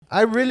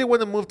I really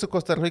want to move to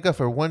Costa Rica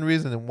for one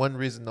reason and one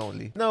reason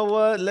only. You know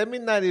what? Let me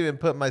not even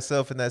put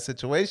myself in that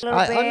situation.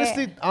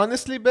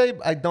 Honestly, babe,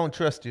 I don't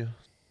trust you.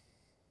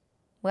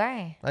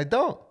 Why? I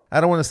don't.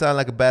 I don't want to sound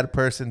like a bad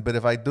person, but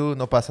if I do,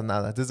 no pasa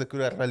nada. This is a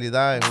cruda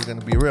realidad, and we're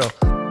going to be real.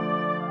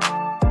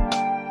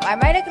 I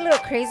might look a little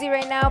crazy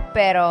right now,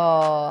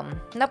 pero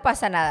no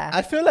pasa nada.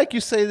 I feel like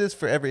you say this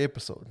for every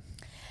episode.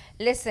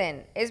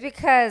 Listen, it's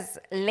because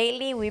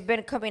lately we've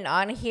been coming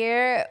on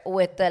here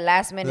with the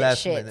last minute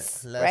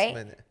shits,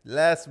 right?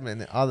 Last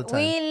minute, all the time.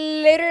 We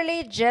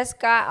literally just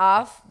got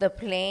off the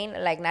plane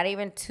like not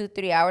even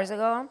 2-3 hours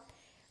ago.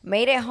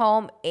 Made it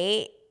home,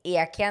 ate, y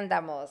aquí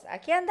andamos.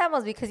 Aquí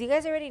andamos because you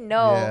guys already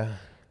know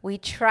we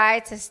try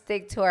to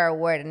stick to our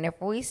word. And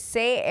if we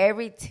say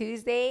every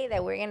Tuesday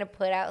that we're going to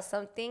put out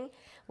something,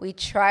 we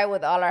try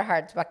with all our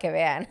hearts, pa que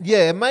vean.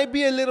 Yeah, it might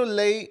be a little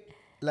late.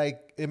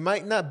 Like, it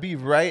might not be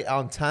right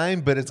on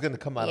time, but it's going to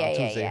come out on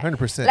Tuesday,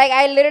 100%. Like,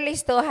 I literally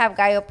still have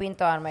Gallo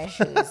Pinto on my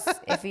shoes.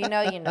 If you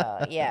know, you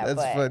know. Yeah,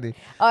 That's funny.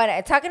 Oh,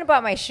 and talking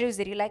about my shoes,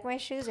 did you like my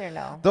shoes or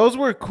no? Those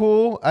were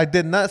cool. I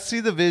did not see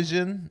the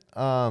vision.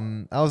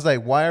 I was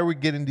like, why are we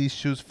getting these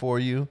shoes for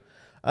you?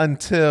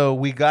 Until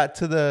we got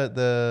to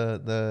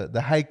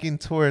the hiking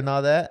tour and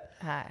all that.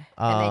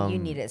 And then you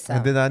needed some.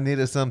 And then I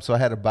needed some, so I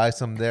had to buy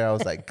some there. I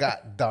was like, God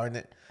darn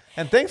it.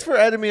 And thanks for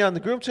adding me on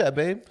the group chat,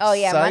 babe. Oh,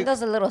 yeah.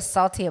 Mando's a little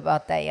salty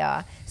about that,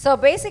 y'all. So,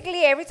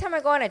 basically, every time I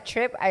go on a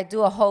trip, I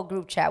do a whole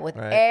group chat with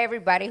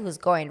everybody who's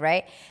going,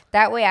 right?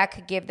 That way, I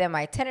could give them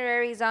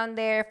itineraries on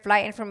there,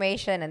 flight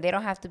information, and they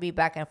don't have to be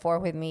back and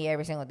forth with me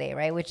every single day,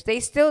 right? Which they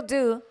still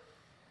do,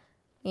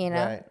 you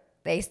know? Right.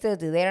 They still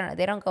do.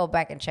 They don't go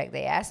back and check.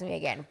 They ask me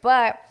again.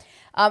 But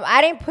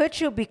I didn't put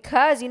you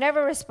because you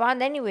never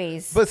respond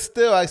anyways. But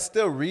still, I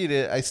still read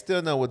it. I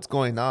still know what's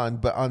going on.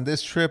 But on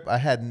this trip, I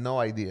had no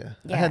idea.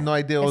 Yeah, I had no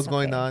idea what was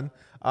going on.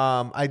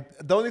 The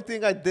only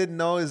thing I did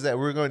know is that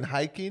we're going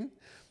hiking.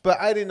 But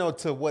I didn't know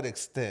to what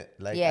extent.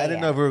 Like, I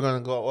didn't know if we were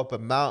going to go up a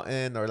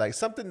mountain or like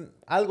something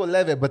algo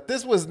leve. But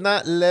this was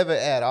not leve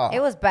at all. It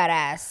was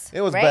badass.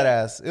 It was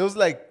badass. It was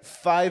like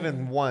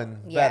 5-1.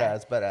 Yeah.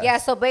 Badass. Yeah,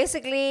 so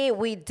basically,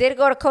 we did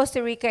go to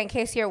Costa Rica. In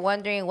case you're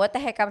wondering what the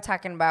heck I'm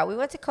talking about. We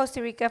went to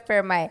Costa Rica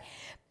for my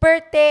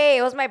birthday.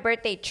 It was my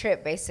birthday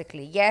trip,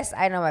 basically. Yes,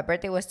 I know my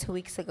birthday was 2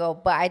 weeks ago.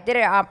 But I did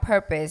it on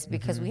purpose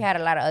because we had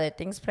a lot of other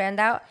things planned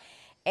out.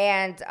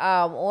 And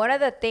one of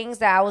the things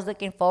that I was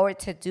looking forward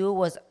to do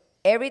was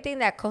everything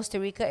that Costa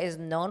Rica is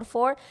known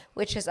for,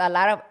 which is a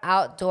lot of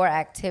outdoor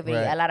activity,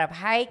 a lot of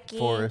hiking,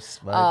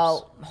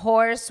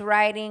 horse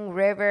riding,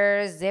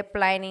 rivers, zip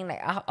lining,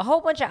 like a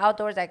whole bunch of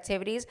outdoors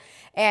activities.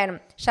 And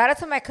shout out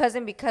to my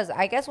cousin because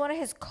I guess one of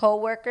his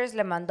co-workers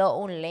le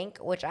mandó un link,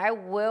 which I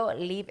will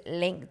leave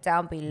link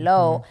down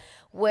below,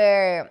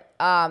 where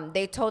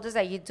they told us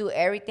that you do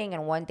everything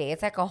in one day.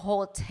 It's like a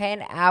whole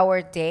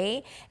 10-hour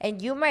day. And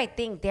you might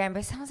think, damn,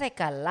 it sounds like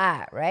a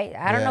lot, right?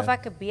 I don't know if I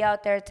could be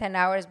out there 10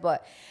 hours,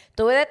 but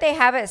the way that they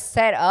have it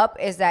set up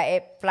is that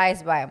it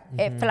flies by.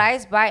 It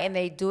flies by and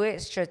they do it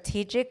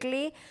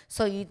strategically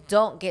so you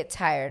don't get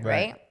tired,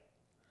 right?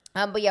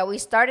 But yeah, we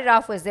started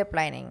off with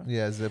ziplining.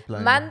 Yeah,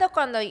 ziplining. Mando,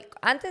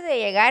 antes de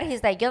llegar,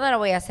 he's like, yo no lo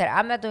voy a hacer.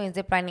 I'm not doing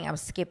ziplining. I'm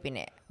skipping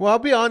it. Well, I'll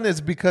be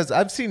honest because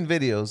I've seen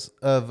videos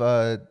of,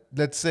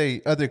 let's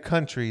say, other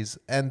countries,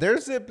 and their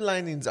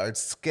ziplinings are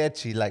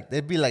sketchy. Like,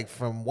 they'd be like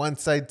from one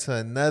side to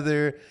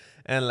another,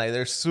 and like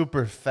they're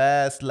super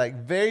fast, like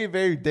very,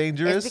 very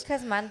dangerous. It's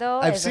because Mando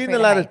I've seen a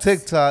lot of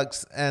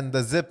TikToks and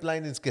the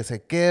ziplinings que se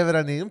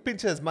quebran y un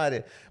pinche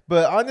desmadre.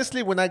 But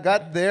honestly, when I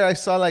got there, I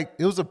saw like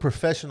it was a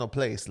professional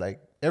place.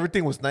 Like,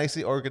 everything was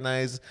nicely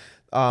organized.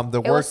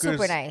 The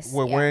workers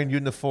were wearing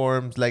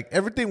uniforms. Like,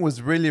 everything was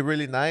really,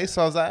 really nice.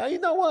 So I was like, oh, you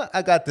know what?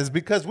 I got this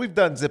because we've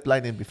done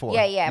ziplining before.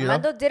 Yeah.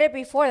 Mando did it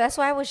before. That's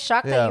why I was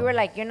shocked that you were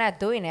like, you're not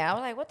doing it. I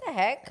was like, what the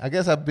heck? I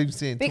guess I've been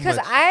seeing because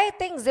too much. I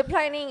think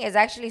ziplining is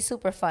actually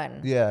super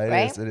fun. Yeah,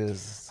 it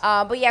is.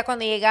 But yeah,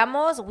 cuando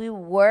llegamos, we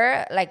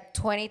were like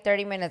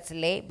 20-30 minutes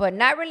late, but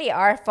not really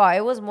our fault.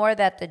 It was more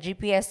that the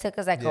GPS took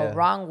us like a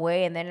wrong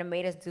way, and then it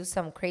made us do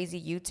some crazy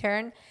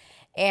U-turn.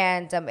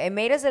 And it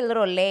made us a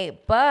little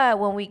late. But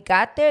when we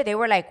got there, they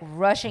were like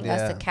rushing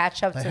us to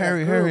catch up to the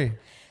group. Hurry.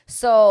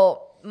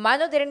 So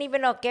Mando didn't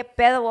even know qué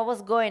pedo, what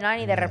was going on.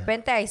 Y de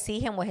repente I see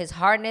him with his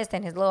harness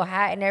and his little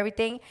hat and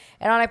everything.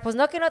 And I'm like, pues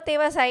no que no te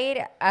ibas a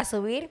ir a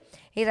subir.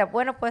 He's like,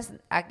 bueno, pues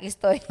aquí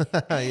estoy.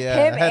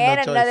 Him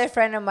and another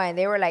friend of mine,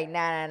 they were like,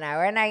 nah,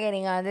 we're not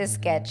getting on this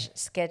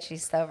sketchy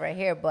stuff right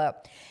here.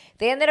 But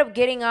they ended up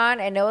getting on,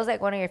 and it was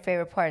like one of your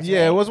favorite parts.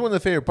 Yeah, it was one of the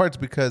favorite parts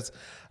because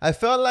I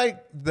felt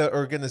like the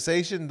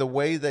organization, the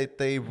way that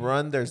they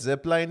run their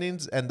zip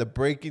linings and the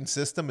braking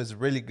system is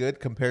really good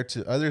compared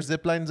to other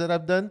zip lines that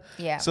I've done.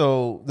 Yeah.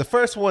 So the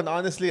first one,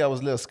 honestly, I was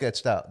a little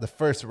sketched out, the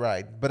first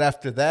ride. But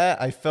after that,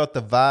 I felt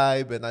the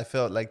vibe, and I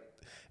felt like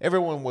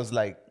everyone was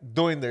like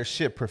doing their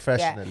shit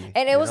professionally. Yeah.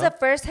 And it was the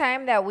first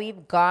time that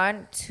we've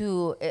gone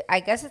to, I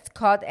guess it's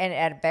called an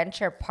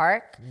adventure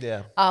park.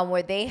 Yeah.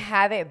 Where they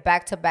have it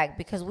back to back,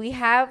 because we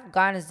have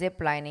gone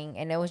ziplining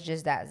and it was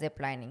just that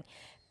ziplining.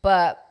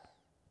 But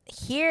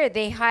here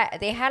they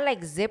had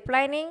like zip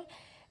lining,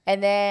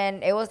 and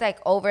then it was like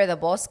over the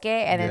bosque,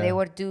 and then they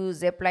would do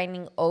zip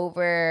lining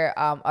over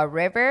a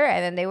river,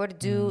 and then they would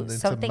do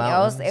something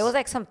else. It was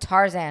like some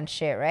Tarzan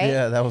shit, right?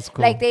 Yeah, that was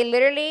cool. Like they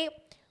literally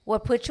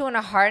would put you in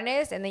a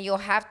harness, and then you'll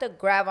have to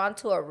grab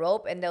onto a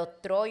rope, and they'll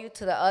throw you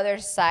to the other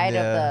side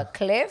of the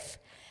cliff,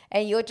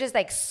 and you'll just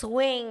like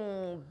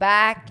swing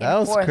back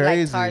and forth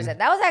like Tarzan.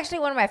 That was actually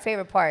one of my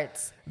favorite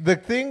parts. The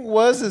thing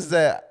is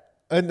that,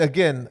 and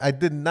again, I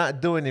did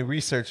not do any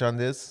research on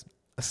this,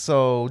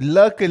 so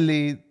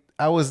luckily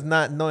I was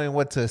not knowing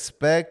what to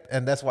expect,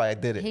 and that's why I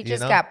did it. He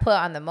just got put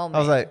on the moment. I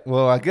was like,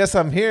 well, I guess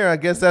I'm here. I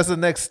guess that's the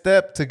next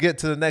step to get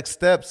to the next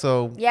step.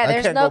 So yeah,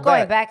 there's no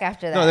going back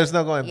after that. No, there's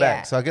no going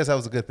back. So I guess that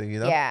was a good thing,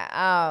 you know?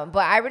 Yeah.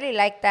 But I really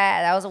liked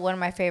that. That was one of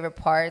my favorite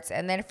parts.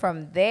 And then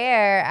from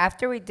there,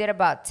 after we did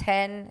about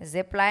 10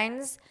 zip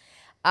lines,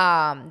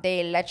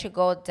 they let you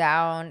go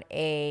down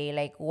a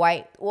like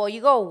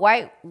you go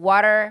white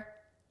water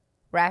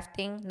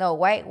rafting,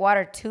 white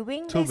water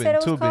tubing they said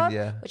it was called,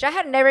 which I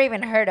had never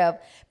even heard of,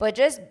 but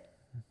just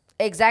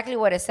exactly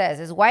what it says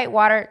is white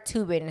water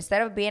tubing.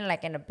 Instead of being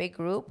like in a big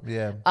group,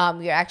 you're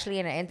actually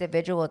in an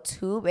individual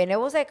tube, and it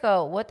was like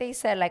what they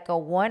said, like a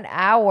 1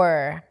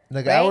 hour,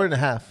 like an hour and a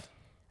half.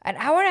 An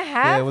hour and a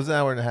half? Yeah, it was an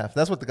hour and a half.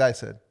 That's what the guy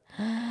said.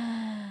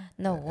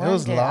 No wonder. It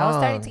was long. I was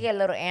starting to get a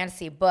little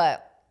antsy,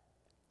 but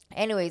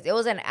anyways, it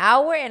was an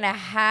hour and a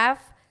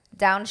half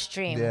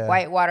downstream,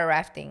 white water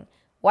rafting.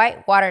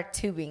 White water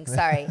tubing,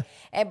 sorry.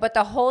 But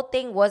the whole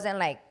thing wasn't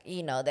like,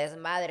 there's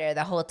madre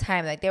the whole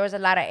time. Like there was a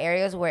lot of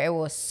areas where it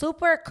was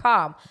super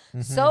calm.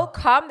 So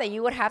calm that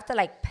you would have to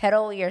like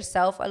pedal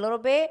yourself a little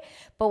bit.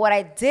 But what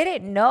I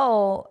didn't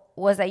know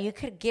was that you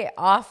could get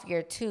off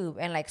your tube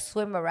and like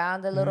swim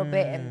around a little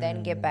bit and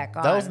then get back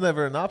on. That was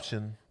never an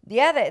option.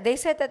 Yeah, they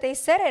said that they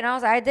said it, and I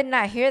was like, I did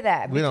not hear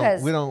that we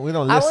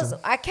don't listen.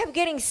 I kept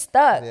getting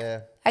stuck.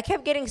 Yeah. I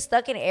kept getting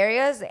stuck in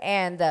areas,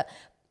 and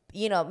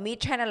me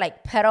trying to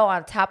like pedal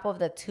on top of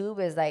the tube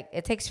is like,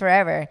 it takes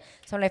forever.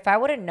 So if I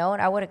would have known,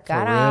 I would have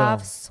got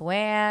off,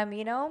 swam,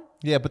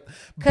 Yeah, because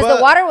the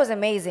water was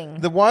amazing.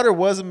 The water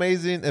was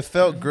amazing. It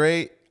felt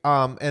great.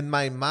 In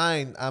my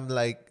mind, I'm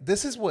like,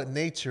 this is what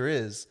nature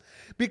is.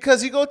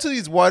 Because you go to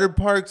these water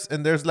parks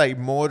and there's like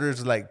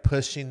motors like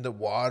pushing the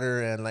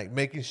water and like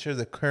making sure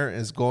the current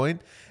is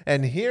going.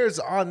 And here's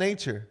all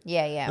nature.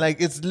 Yeah. Like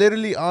it's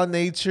literally all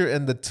nature,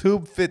 and the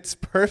tube fits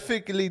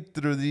perfectly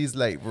through these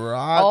like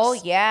rocks. Oh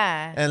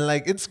yeah. And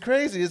like it's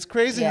crazy. It's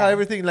crazy how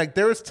everything, like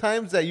there was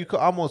times that you could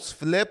almost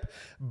flip,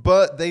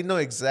 but they know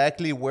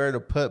exactly where to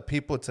put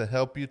people to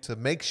help you to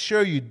make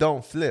sure you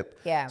don't flip.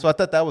 Yeah. So I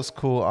thought that was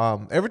cool.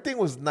 Everything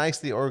was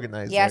nicely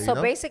organized. Yeah. There,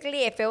 So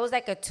basically, if it was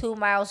like a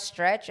 2-mile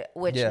stretch,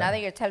 which now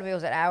that you're telling me it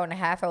was an hour and a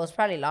half, it was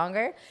probably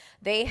longer.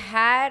 They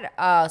had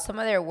some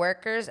of their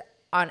workers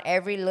on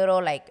every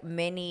little like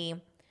mini,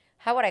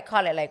 how would I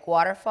call it, like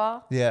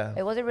waterfall? Yeah.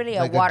 It wasn't really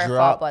like a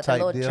waterfall, but a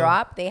little deal.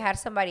 drop. They had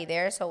somebody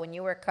there, so when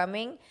you were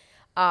coming,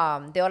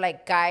 they'll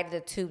like guide the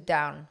tube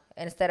down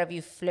instead of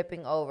you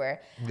flipping over.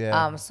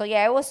 Yeah. So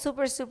yeah, it was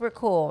super, super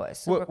cool.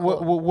 Super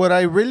cool. What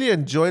I really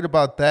enjoyed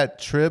about that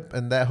trip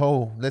and that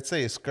whole, let's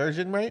say,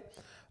 excursion, right?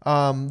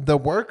 The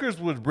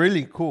workers was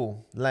really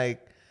cool.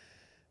 Like,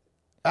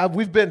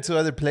 we've been to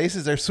other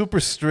places. They're super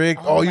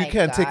strict. Oh, you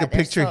can't take a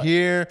picture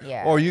here.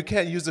 Yeah. Or you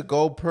can't use a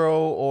GoPro,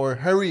 or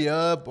hurry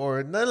up,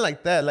 or nothing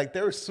like that. Like,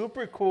 they were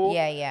super cool.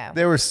 Yeah.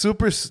 They were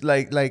super,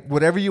 like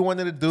whatever you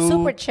wanted to do.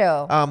 Super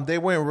chill. They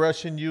weren't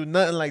rushing you.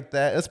 Nothing like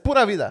that. It's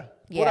Pura Vida.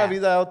 Yeah. Pura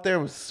Vida out there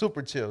was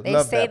super chill. They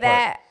Love say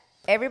that part.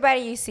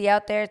 Everybody you see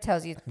out there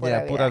tells you Pura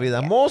Vida. Pura Vida.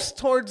 Yeah. Most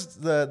towards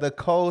the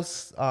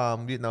coast,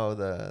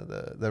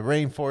 the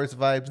rainforest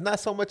vibes.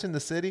 Not so much in the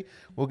city.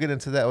 We'll get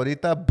into that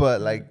ahorita,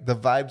 but like the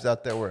vibes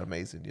out there were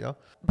amazing,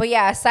 But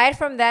yeah, aside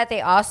from that,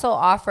 they also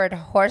offered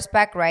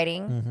horseback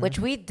riding, which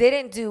we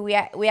didn't do. We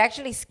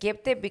actually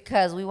skipped it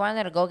because we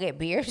wanted to go get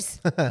beers.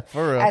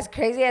 For real. As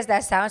crazy as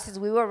that sounds, since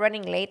we were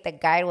running late, the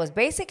guide was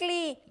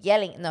basically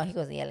yelling. No, he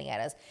wasn't yelling at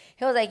us.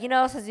 He was like,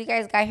 since you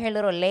guys got here a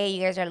little late,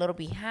 you guys are a little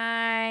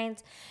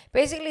behind.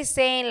 Basically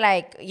saying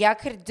like, y'all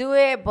could do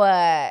it,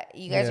 but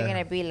you guys are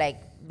going to be like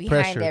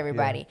behind Pressure,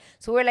 everybody. Yeah.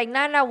 So we're like,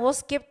 nah, we'll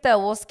skip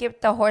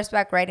the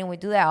horseback riding. We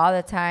do that all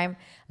the time.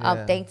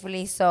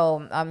 Thankfully.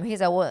 So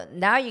he's like, well,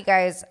 now you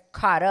guys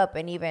caught up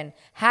and even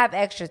have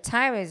extra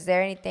time. Is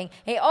there anything?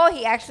 He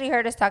actually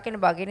heard us talking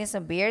about getting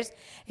some beers. And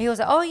he was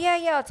like, oh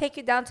yeah, I'll take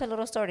you down to a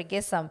little store to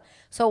get some.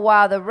 So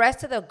while the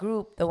rest of the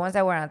group, the ones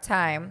that were on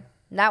time,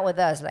 not with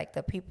us, like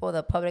the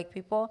public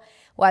people,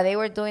 while they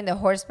were doing the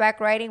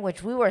horseback riding,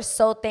 which we were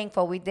so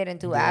thankful we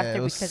didn't do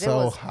after, because it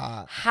was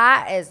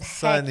hot as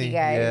heck, you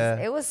guys.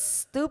 Yeah. It was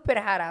stupid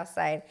hot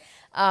outside.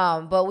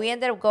 But we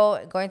ended up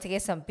going to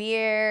get some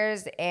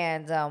beers.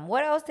 And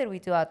what else did we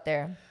do out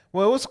there?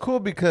 Well, it was cool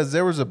because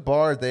there was a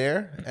bar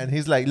there, and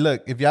he's like,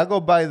 look, if y'all go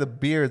buy the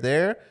beer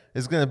there,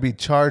 it's going to be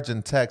charged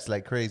and taxed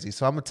like crazy.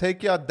 So I'm going to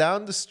take y'all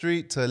down the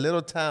street to a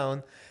little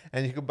town,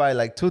 and you could buy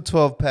like 2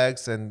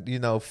 12-packs and,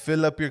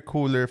 fill up your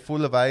cooler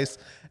full of ice.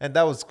 And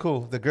that was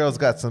cool. The girls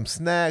got some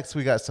snacks.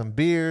 We got some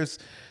beers.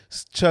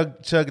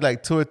 chug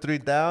like 2 or 3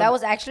 down. That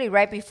was actually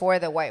right before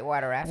the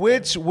whitewater rafting.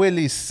 Which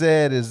Willie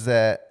said is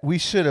that we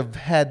should have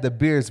had the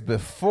beers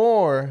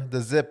before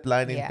the zip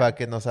lining para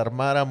que nos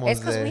armáramos. It's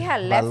because we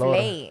had left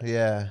late.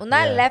 Yeah. Well,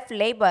 not left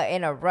late, but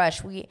in a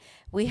rush.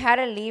 We had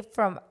to leave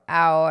from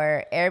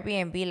our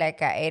Airbnb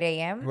like at 8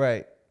 a.m.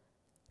 Right.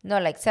 No,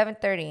 like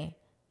 7:30.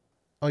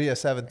 Oh yeah,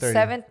 7:30.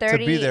 7:30. To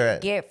be there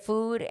get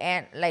food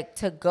and like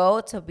to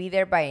be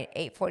there by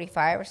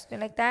 8:45 or something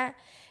like that.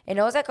 And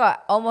it was like a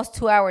almost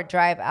 2-hour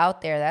drive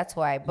out there. That's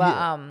why. But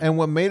and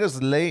what made us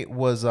late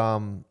was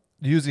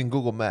using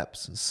Google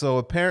Maps. So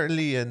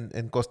apparently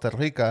in Costa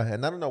Rica,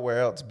 and I don't know where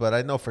else, but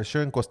I know for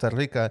sure in Costa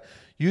Rica,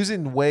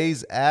 using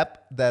Waze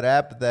app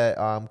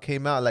that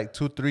came out like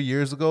 2-3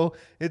 years ago,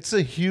 it's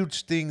a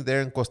huge thing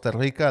there in Costa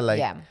Rica.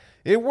 Like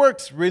it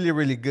works really,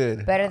 really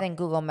good. Better than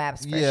Google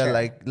Maps for sure. sure.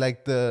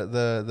 like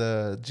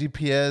the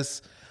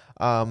GPS,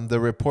 the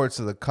reports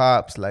of the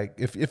cops. Like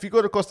if you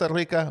go to Costa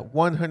Rica,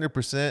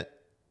 100%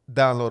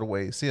 download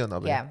Waze. ¿Sí o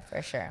no, babe? Yeah,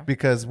 for sure.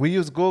 Because we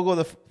used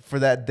Google for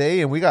that day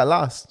and we got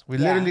lost. We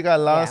literally got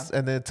lost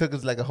and then it took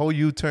us like a whole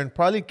U-turn.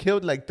 Probably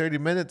killed like 30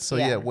 minutes. So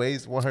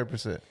Waze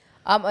 100%.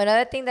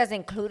 Another thing that's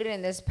included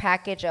in this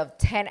package of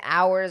 10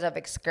 hours of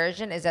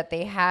excursion is that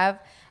they have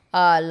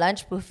a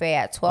lunch buffet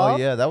at 12. Oh,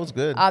 yeah, that was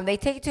good. They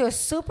take you to a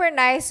super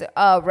nice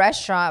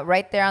restaurant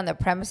right there on the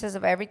premises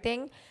of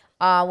everything.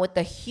 With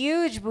a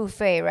huge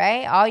buffet,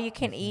 right? All you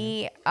can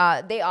eat.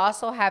 They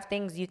also have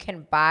things you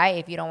can buy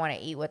if you don't want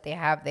to eat what they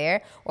have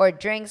there, or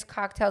drinks,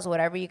 cocktails,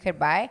 whatever you could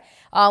buy.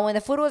 When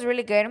the food was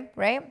really good,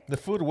 right? The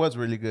food was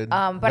really good.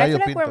 But I feel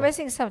like we're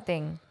missing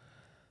something.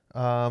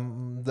 Rock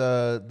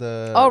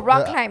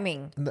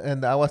climbing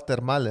and the aguas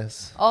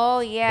termales. Oh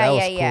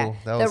yeah,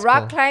 Cool. The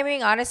rock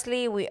climbing,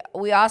 honestly,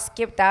 we all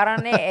skipped out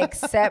on it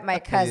except my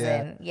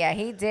cousin. Yeah,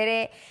 he did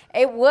it.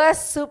 It was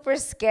super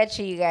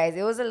sketchy, you guys.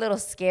 It was a little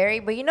scary,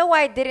 but you know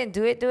why I didn't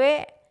do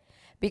it?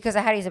 Because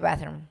I had to use the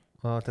bathroom.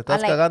 Oh, te estás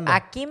cagando.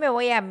 Aquí me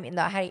voy a...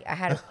 No, I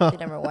had to do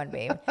number one,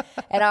 babe.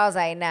 And I was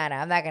like, nah,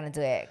 I'm not going to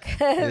do it.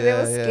 Because it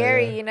was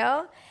scary, you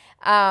know?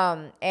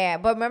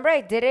 But remember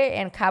I did it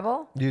in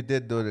Cabo? You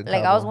did do it in Cabo.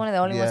 Like I was one of the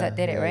only ones that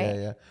did it, right?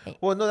 Yeah.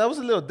 Well, no, that was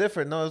a little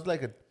different. No, it was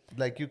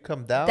like you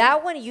come down.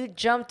 That one you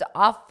jumped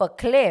off a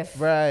cliff.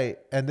 Right.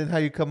 And then how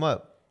you come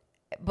up?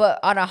 But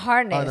on a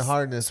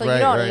harness. So you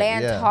don't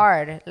land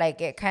hard.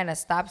 Like it kind of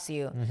stops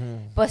you. Mm-hmm.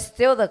 But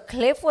still the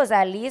cliff was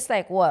at least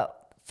like what?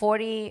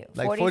 40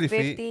 40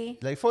 50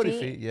 feet. Like 40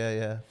 feet.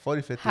 Yeah.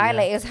 40, 50. High,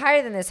 like it's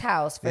higher than this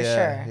house for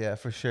sure. Yeah,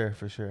 for sure.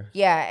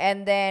 Yeah,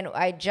 and then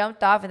I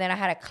jumped off and then I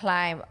had to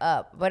climb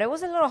up. But it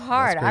was a little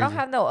hard. I don't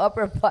have no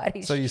upper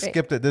body So you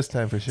skipped it this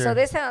time for sure. So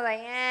this time I was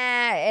like,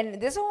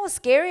 and this one was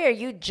scarier.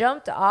 You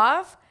jumped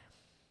off,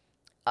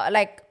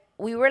 like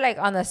we were like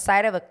on the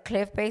side of a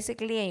cliff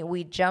basically, and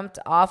we jumped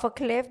off a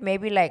cliff,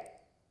 maybe like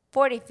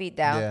 40 feet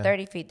down,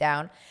 30 feet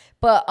down.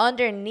 But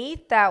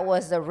underneath that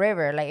was the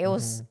river. Like it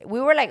was, we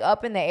were like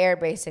up in the air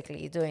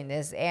basically doing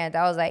this. And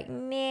I was like,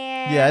 nah.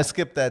 Yeah, I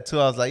skipped that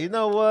too. I was like, you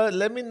know what?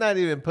 Let me not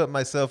even put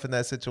myself in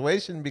that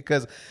situation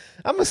because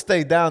I'm going to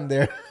stay down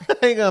there. I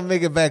ain't going to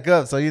make it back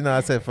up. So, I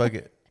said, fuck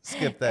it.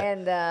 Skip that.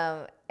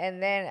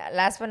 And then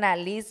last but not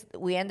least,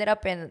 we ended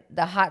up in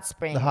the hot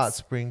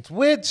springs.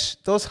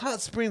 Which those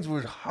hot springs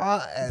were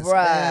hot as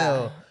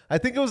hell. I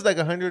think it was like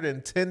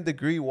 110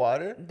 degree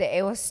water.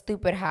 It was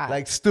stupid hot.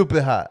 Like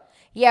stupid hot.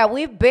 Yeah,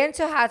 we've been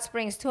to hot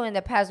springs too in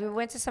the past. We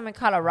went to some in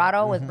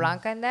Colorado with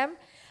Blanca and them,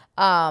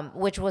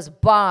 which was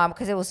bomb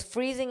because it was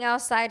freezing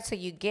outside. So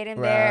you get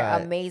in there,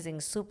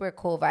 amazing, super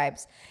cool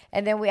vibes.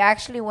 And then we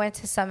actually went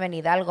to some in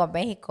Hidalgo,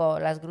 Mexico,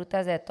 Las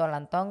Grutas de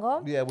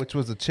Tolantongo. Yeah, which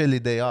was a chilly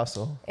day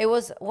also. It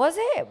was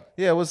it?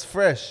 Yeah, it was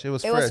fresh. It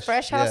was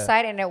fresh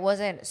outside and it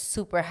wasn't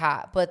super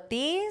hot. But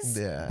these,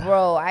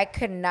 bro, I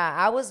could not.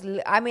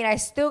 I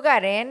still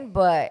got in,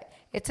 but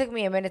it took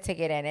me a minute to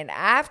get in. And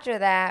after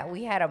that,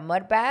 we had a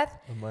mud bath,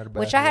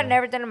 which I had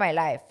never done in my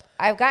life.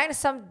 I've gotten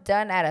some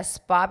done at a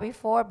spa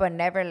before, but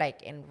never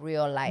like in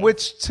real life.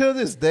 Which to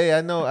this day,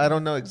 I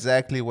don't know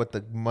exactly what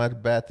the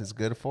mud bath is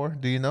good for.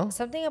 Do you know?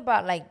 Something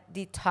about like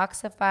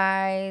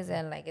detoxifies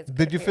and like it's.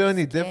 Did you feel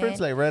any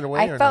difference like right away?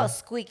 I felt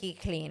squeaky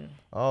clean.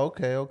 Oh,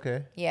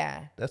 okay.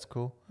 Yeah. That's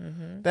cool.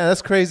 Mm-hmm.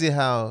 That's crazy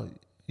how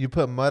you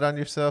put mud on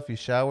yourself, you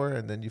shower,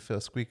 and then you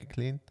feel squeaky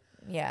clean.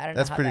 Yeah, I don't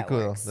know how that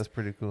works. That's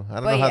pretty cool. I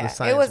don't know how the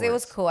science works. It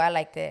was cool. I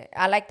liked it.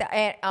 I liked that.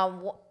 And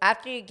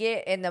after you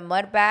get in the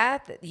mud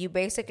bath, you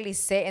basically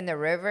sit in the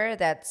river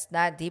that's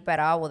not deep at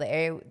all, with the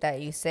area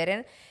that you sit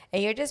in,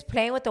 and you're just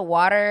playing with the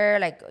water,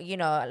 like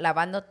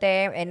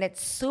lavándote, and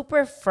it's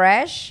super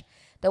fresh.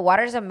 The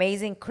water is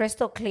amazing,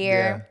 crystal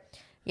clear.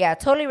 Yeah,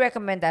 totally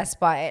recommend that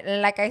spot.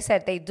 And like I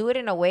said, they do it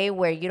in a way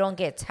where you don't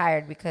get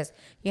tired because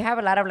you have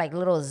a lot of like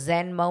little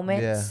zen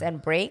moments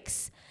and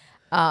breaks.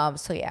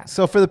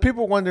 So for the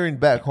people wondering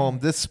back home,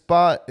 this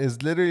spot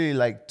is literally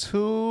like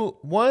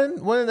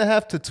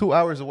 1.5 to 2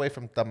 hours away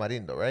from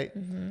Tamarindo, right?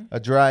 Mm-hmm. A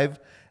drive.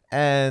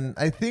 And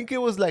I think it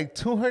was like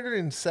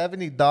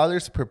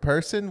 $270 per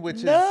person, which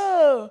is...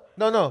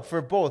 No,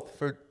 for both.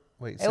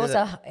 Wait, It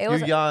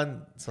was you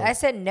yawn. So I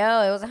said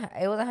no. It was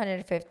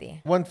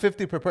 150.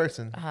 150 per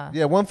person. Uh-huh.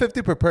 Yeah,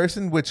 150 per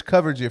person, which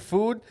covers your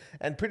food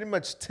and pretty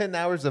much 10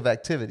 hours of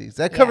activities.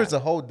 That Yeah. covers a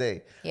whole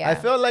day. Yeah. I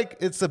feel like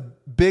it's a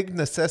big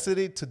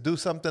necessity to do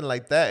something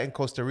like that in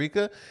Costa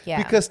Rica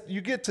Yeah. because you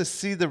get to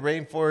see the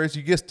rainforest,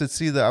 you get to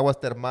see the aguas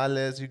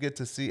termales, you get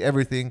to see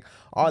everything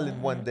all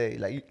in one day.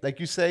 Like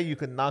you say, you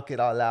can knock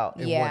it all out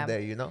in Yeah. one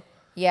day, you know?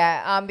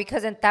 Yeah,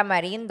 because in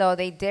Tamarindo,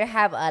 they did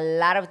have a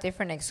lot of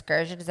different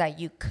excursions that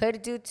you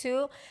could do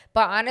too.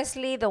 But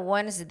honestly, the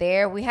ones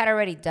there, we had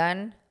already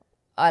done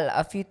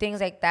a few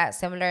things like that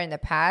similar in the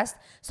past.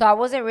 So I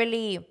wasn't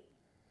really,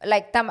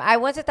 like, I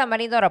went to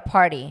Tamarindo to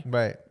party.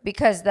 Right.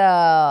 Because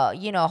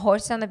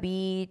horse on the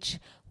beach,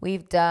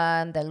 we've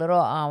done the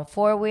little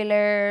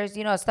 4-wheelers,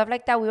 stuff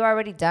like that we've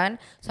already done.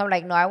 So I'm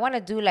like, no, I want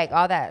to do like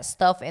all that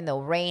stuff in the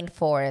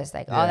rainforest,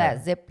 like all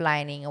that zip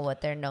lining and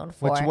what they're known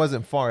for. Which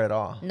wasn't far at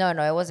all. No,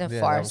 it wasn't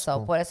far. So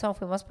cool. por eso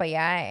fuimos para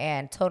allá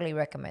and totally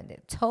recommend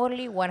it.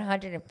 Totally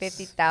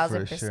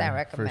 150,000%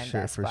 recommend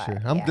that For spot.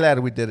 sure. I'm Yeah. glad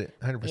we did it.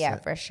 100%. Yeah,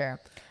 for sure.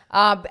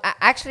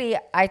 Actually,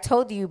 I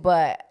told you,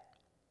 but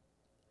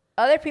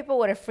other people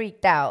would have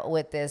freaked out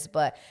with this.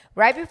 But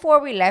right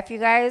before we left, you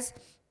guys,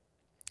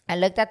 I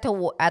looked at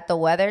the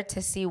weather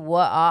to see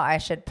what all I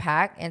should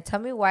pack, and tell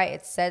me why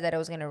it said that it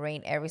was gonna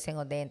rain every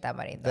single day in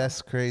Tamarindo. That's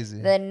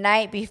crazy. The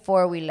night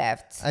before we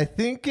left. I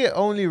think it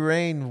only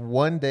rained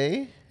one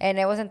day. And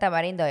it wasn't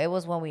Tamarindo. It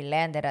was when we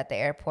landed at the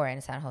airport in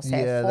San Jose,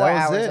 Yeah, 4 that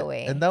was hours it.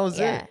 away. And that was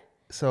Yeah. it.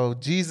 So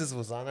Jesus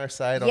was on our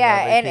side on Yeah,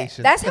 our and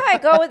vacation. that's how I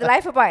go with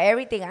life about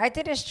everything. I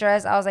didn't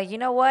stress. I was like, you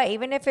know what?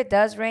 Even if it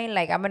does rain,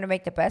 like I'm gonna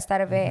make the best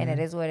out of it, and it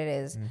is what it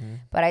is.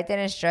 But I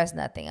didn't stress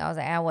nothing. I was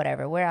like,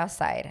 whatever. We're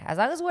outside. As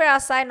long as we're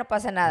outside, no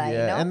pasa nada.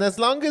 Yeah, You know? and as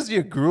long as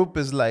your group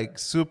is like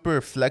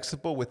super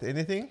flexible with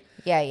anything.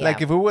 Yeah.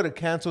 Like if we would have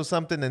canceled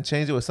something and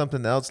changed it with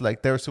something else,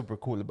 like they're super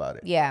cool about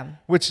it. Yeah.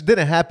 Which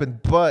didn't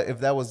happen, but if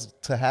that was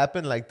to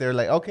happen, like they're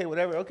like, okay,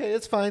 whatever, okay,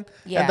 it's fine.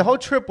 Yeah. And the whole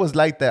trip was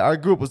like that. Our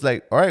group was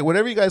like, all right,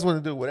 whatever you guys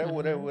want to do,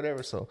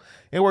 whatever. So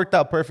it worked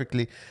out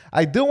perfectly.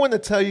 I do want to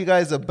tell you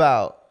guys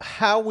about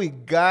how we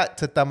got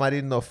to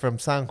Tamarindo from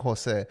San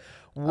Jose.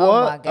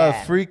 What a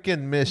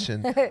freaking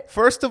mission.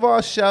 First of all,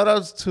 shout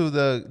outs to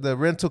the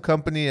rental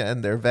company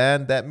and their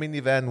van. That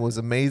minivan was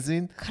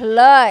amazing.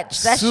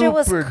 Clutch. That shit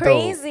was Super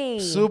crazy.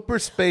 dope. Super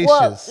spacious.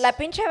 Well, la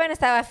pinche van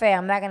estaba fea.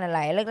 I'm not going to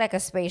lie. It looked like a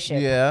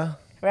spaceship. Yeah.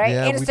 Right?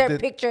 Yeah, Insert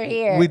picture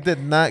here. We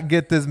did not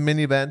get this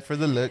minivan for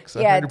the looks.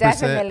 100%. Yeah,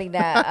 definitely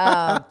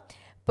not.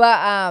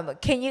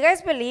 But can you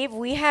guys believe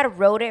we had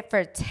rode it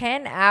for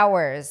 10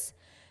 hours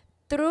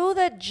through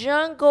the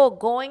jungle,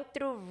 going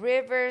through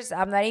rivers?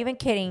 I'm not even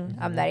kidding.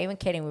 I'm not even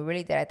kidding. We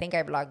really did. I think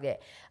I vlogged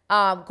it.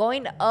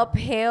 Going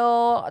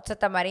uphill to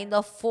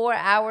Tamarindo, 4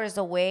 hours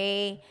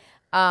away.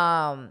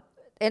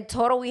 In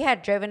total, we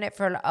had driven it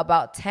for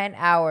about 10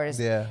 hours.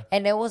 Yeah.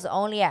 And it was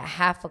only at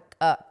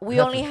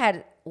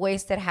had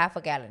wasted half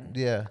a gallon.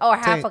 Yeah. Or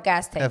half a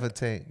gas tank. Half a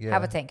tank. Yeah.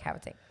 Half a tank.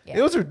 Yeah.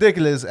 It was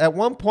ridiculous. At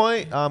one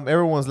point,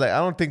 everyone's like, I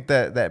don't think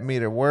that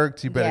meter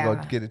worked. You better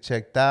go get it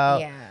checked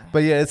out. Yeah.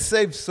 But yeah, it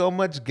saved so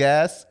much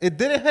gas. It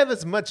didn't have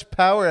as much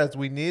power as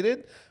we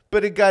needed,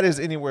 but it got us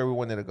anywhere we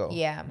wanted to go.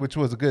 Yeah. Which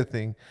was a good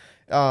thing.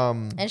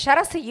 And shout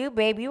outs to you,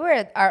 babe. You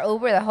were our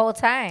Uber the whole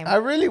time. I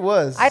really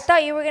was. I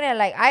thought you were going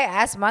to I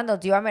asked Mando,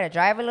 do you want me to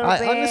drive a little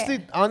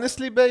bit?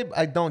 Honestly, babe,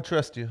 I don't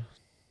trust you.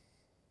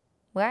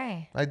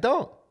 Why? I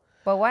don't.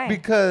 But why?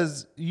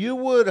 Because you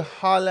would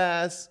haul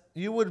ass.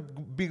 You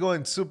would be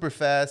going super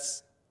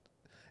fast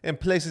in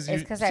places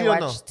it's because I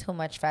watch too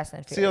much Fast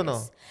and Furious. See or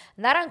no?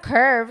 Not on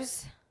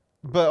curves.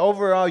 But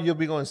overall, you'll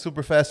be going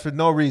super fast for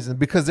no reason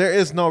because there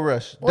is no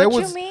rush. What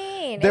you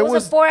mean? It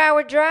was a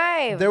 4-hour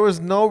drive. There was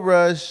no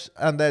rush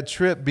on that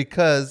trip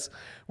because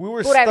we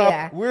were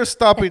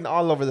stopping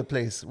all over the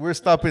place. We were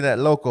stopping at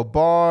local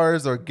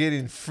bars or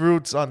getting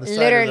fruits on the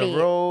side of the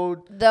road.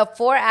 The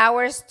 4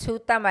 hours to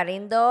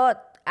Tamarindo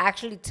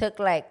actually took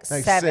like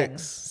 7.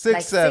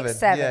 Six, seven.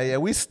 Yeah.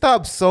 We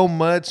stopped so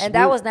much. And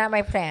that was not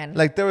my plan.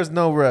 Like there was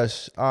no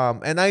rush.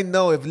 And I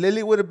know if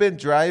Lily would have been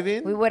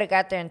driving, we would have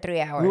got there in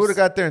 3 hours. We would have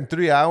got there in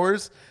 3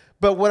 hours.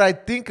 But what I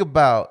think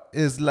about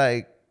is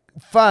like,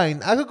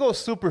 fine, I could go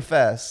super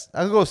fast.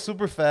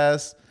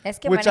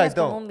 Which I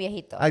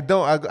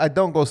don't. I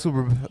don't go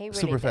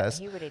super fast.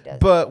 He really does.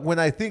 But when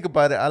I think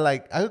about it, I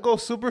could go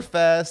super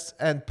fast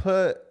and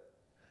put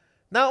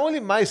not only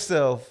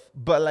myself,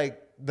 but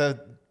like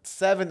the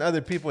 7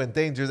 other people in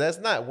danger. That's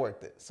not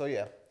worth it. So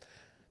yeah,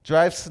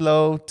 drive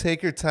slow,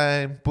 take your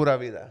time. Pura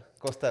Vida,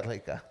 Costa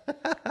Rica.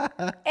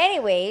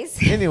 Anyways.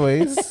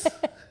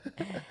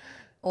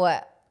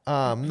 What?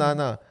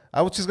 No.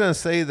 I was just gonna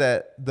say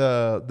that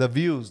the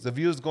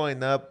views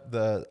going up,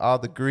 all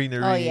the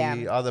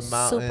greenery, all the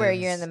mountains. Super,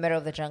 you're in the middle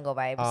of the jungle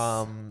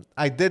vibes.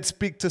 I did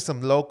speak to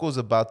some locals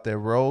about their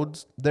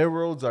roads. Their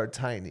roads are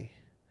tiny.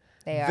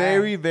 They are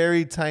very,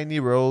 very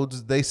tiny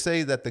roads. They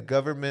say that the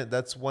government,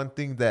 that's one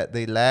thing that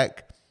they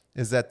lack,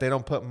 is that they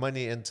don't put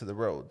money into the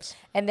roads.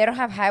 And they don't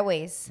have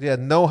highways. Yeah,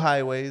 no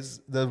highways.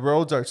 The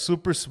roads are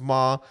super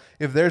small.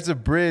 If there's a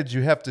bridge,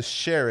 you have to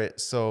share it.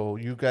 So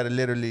you got to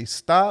literally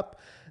stop,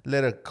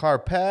 let a car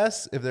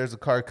pass if there's a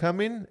car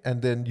coming,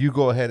 and then you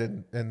go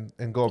ahead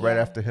and go right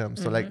after him.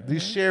 So like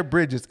these shared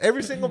bridges,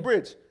 every single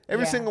bridge,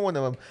 every single one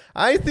of them.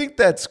 I think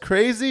that's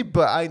crazy,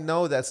 but I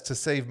know that's to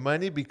save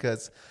money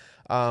because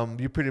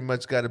you pretty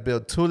much got to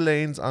build 2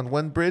 lanes on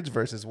one bridge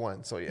versus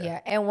one. So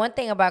Yeah, and one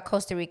thing about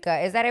Costa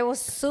Rica is that it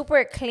was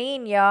super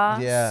clean, y'all.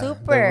 Yeah,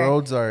 super. the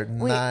roads are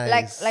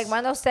nice. Like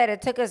Mando said,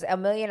 it took us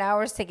 1,000,000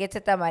 hours to get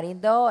to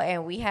Tamarindo,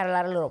 and we had a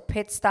lot of little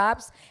pit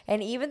stops,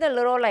 and even the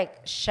little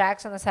like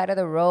shacks on the side of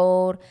the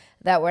road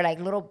that were like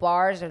little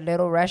bars or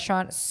little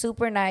restaurants,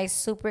 super nice,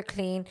 super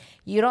clean.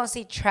 You don't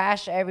see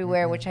trash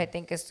everywhere, which I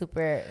think is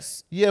super.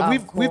 Yeah,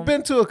 cool. we've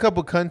been to a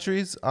couple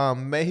countries.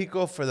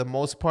 Mexico, for the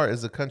most part,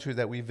 is the country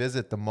that we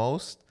visit the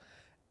most,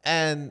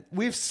 and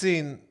we've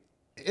seen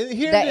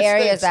here the in the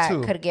areas States that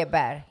too, could get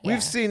bad. Yeah.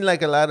 We've seen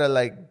like a lot of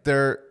like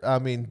dirt. I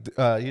mean,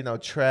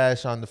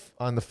 trash on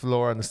the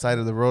floor on the side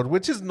of the road,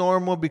 which is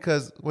normal,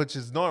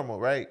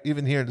 right?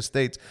 Even here in the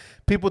States,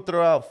 people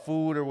throw out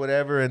food or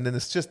whatever, and then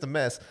it's just a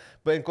mess.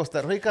 But in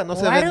Costa Rica, no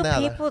se ve nada.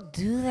 Why do people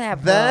do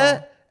that, bro?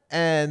 That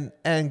and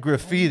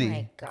graffiti. Oh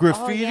my God.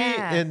 Graffiti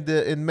yeah.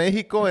 in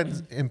Mexico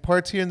and in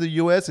parts here in the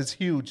U.S. is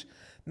huge.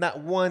 Not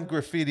one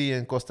graffiti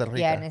in Costa Rica.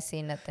 Yeah, I didn't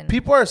see nothing.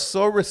 People are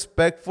so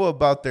respectful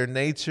about their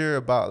nature,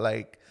 about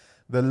like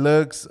the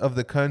looks of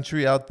the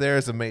country out there.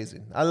 Is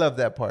amazing. I love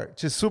that part.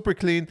 Just super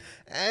clean.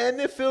 And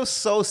it feels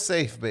so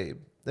safe, babe.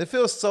 It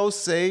feels so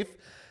safe.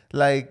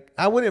 Like,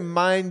 I wouldn't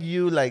mind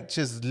you, like,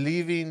 just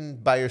leaving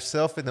by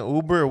yourself in an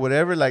Uber or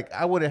whatever. Like,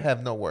 I wouldn't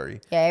have no worry.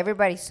 Yeah,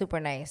 everybody's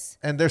super nice.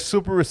 And they're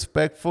super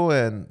respectful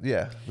and,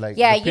 like...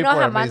 Yeah, you know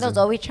how Mando's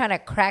always trying to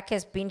crack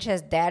his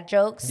pinches dad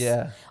jokes?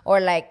 Yeah. Or,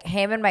 like,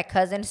 him and my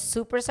cousin,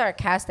 super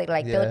sarcastic.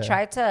 Like, they'll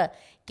try to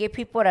get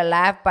people to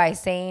laugh by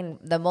saying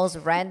the most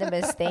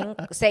randomest thing.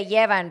 Se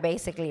llevan,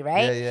 basically,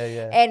 right?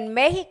 Yeah. En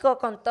México,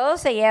 con todo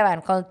se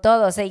llevan. Con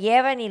todo. Se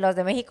llevan y los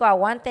de México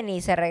aguanten y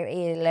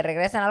le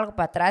regresan algo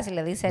para atrás y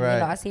le dicen,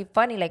 así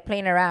funny, like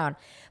playing around.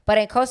 But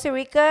in Costa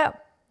Rica,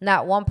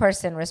 not one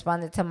person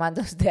responded to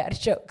Mando's dad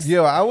jokes.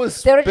 Yo, I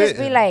was They would just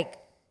be like,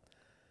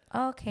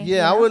 oh, okay.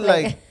 Yeah, I would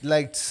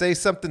like say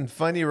something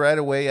funny right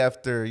away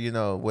after,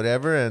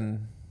 whatever,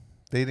 and...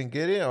 They didn't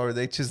get it, or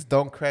they just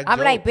don't crack jokes.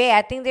 I'm like, babe,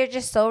 I think they're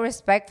just so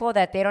respectful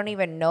that they don't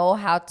even know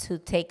how to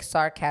take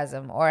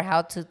sarcasm or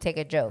how to take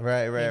a joke.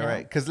 Right.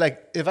 Because,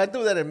 like, if I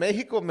do that in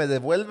Mexico, me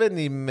devuelven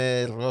y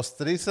me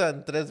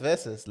rostrizan 3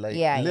 veces. Like,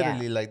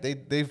 literally, like,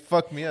 they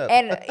fuck me up.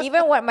 And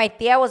even when my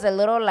tia was a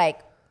little,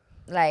 like,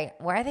 why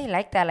are they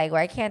like that? Like,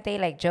 why can't they,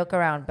 like, joke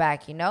around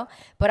back,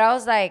 But I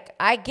was like,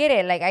 I get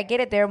it. Like, I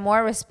get it. They're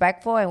more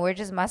respectful, and we're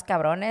just más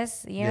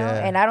cabrones, know?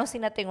 And I don't see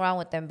nothing wrong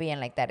with them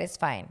being like that. It's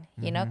fine.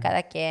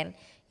 Cada quien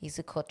y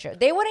su culture.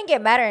 They wouldn't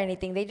get mad or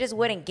anything. They just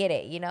wouldn't get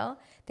it,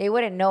 They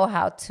wouldn't know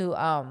how to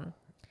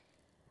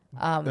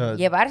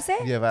llevarse.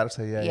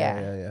 Llevarse,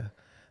 yeah.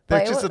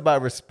 They're just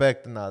about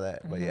respect and all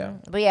that, but yeah.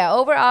 But yeah,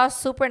 overall,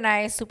 super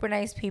nice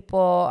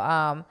people.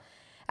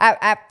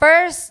 At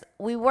first,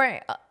 we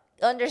weren't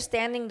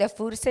understanding the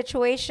food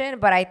situation,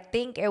 but I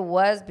think it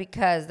was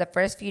because the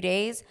first few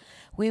days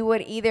we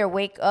would either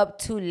wake up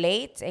too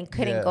late and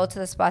couldn't go to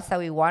the spots that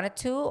we wanted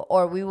to,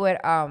 or we would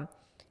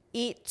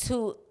eat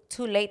too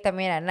late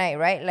también at night,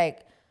 right?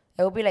 Like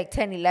it would be like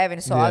 10,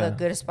 11, so all the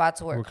good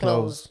spots were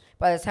closed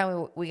by the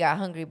time we got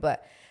hungry.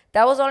 But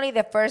that was only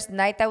the first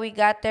night that we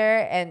got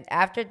there, and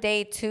after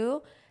day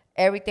 2,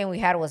 everything we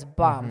had was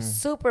bomb.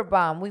 Super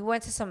bomb. We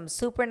went to some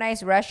super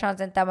nice restaurants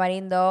in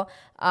Tamarindo,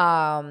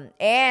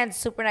 and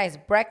super nice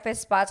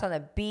breakfast spots on the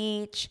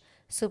beach.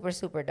 Super,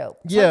 super dope.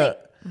 Yeah.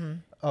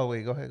 Oh,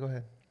 wait. Go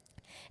ahead.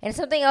 And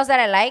something else that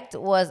I liked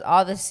was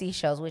all the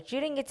seashells, which you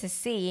didn't get to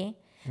see.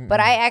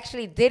 But I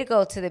actually did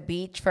go to the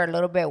beach for a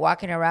little bit,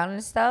 walking around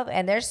and stuff.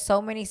 And there's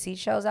so many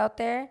seashells out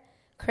there.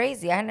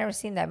 Crazy. I had never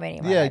seen that many.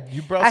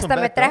 You brought some back.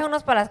 Hasta me traje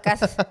unos para las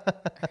casas.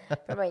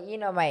 For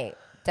my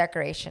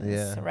decorations.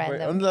 Yeah.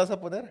 Random. ¿Dónde las vas a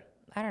poner?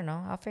 I don't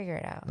know. I'll figure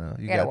it out. No,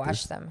 you gotta got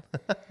wash this. them.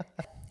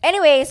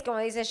 Anyways, como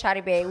dice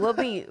Shotty Bae, we'll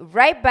be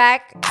right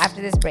back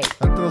after this break.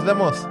 Nos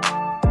vemos.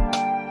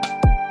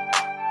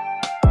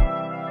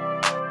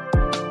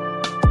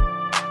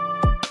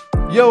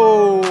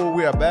 Yo,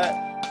 we are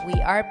back. We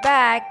are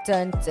back.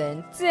 Dun,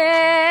 dun,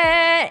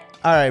 dun.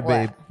 All right,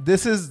 babe.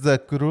 This is the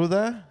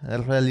Cruda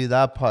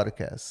Realidad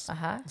podcast.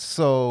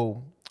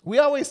 So we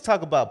always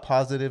talk about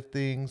positive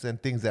things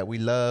and things that we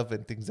love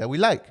and things that we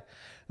like.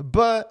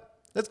 But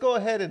let's go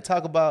ahead and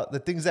talk about the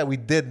things that we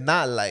did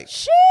not like.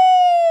 Sheesh.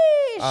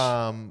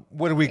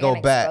 When we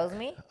go back. Expose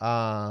me?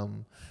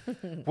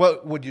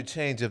 What would you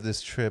change of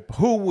this trip?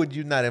 Who would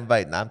you not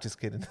invite? No, I'm just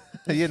kidding.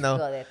 Hijo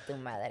de tu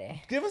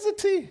madre. Give us a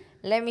tea.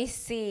 Let me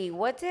see.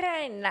 What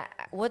didn't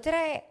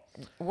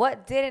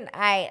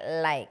I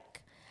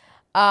like?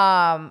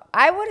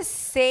 I would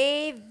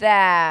say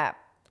that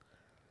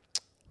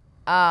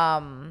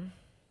the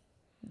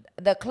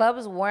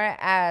clubs weren't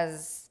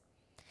as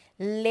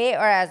lit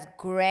or as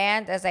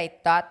grand as I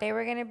thought they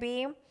were gonna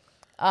be.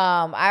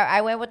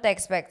 I went with the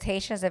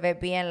expectations of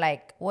it being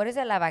like, what is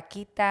it, La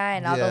Vaquita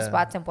and all those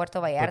spots in Puerto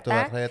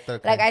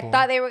Vallarta. Like I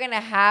thought they were gonna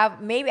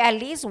have maybe at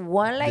least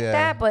one like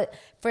that, but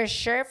for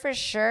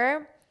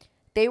sure,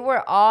 they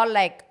were all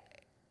like.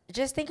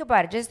 Just think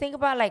about it. Just think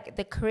about like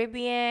the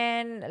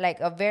Caribbean,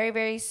 like a very,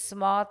 very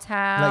small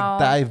town. Like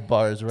dive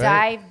bars, right?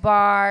 Dive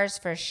bars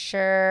for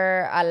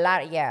sure. A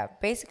lot, yeah.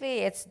 Basically,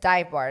 it's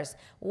dive bars.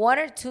 One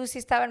or two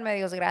sí estaban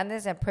medios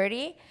grandes and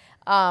pretty,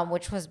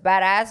 which was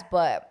badass.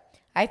 But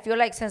I feel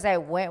like since I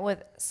went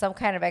with some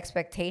kind of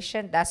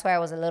expectation, that's why I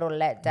was a little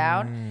let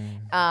down.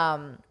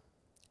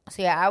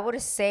 So yeah, I would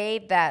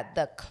say that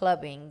the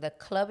clubbing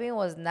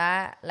was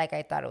not like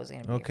I thought it was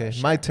gonna be. Okay,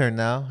 sure. my turn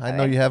now. I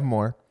know you have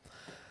more,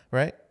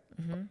 right?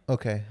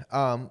 Okay.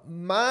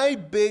 My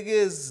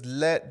biggest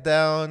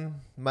letdown,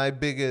 my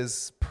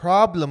biggest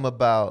problem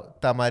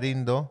about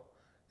Tamarindo,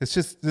 this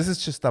is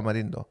just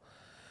Tamarindo.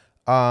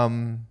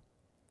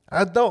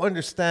 I don't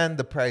understand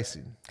the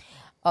pricing.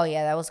 Oh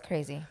yeah, that was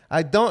crazy.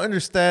 I don't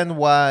understand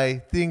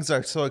why things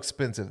are so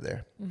expensive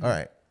there. All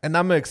right. And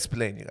I'm gonna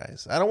explain, you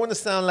guys. I don't want to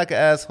sound like an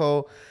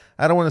asshole.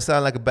 I don't want to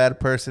sound like a bad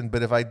person,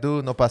 but if I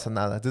do, no pasa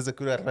nada. This is a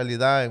cruda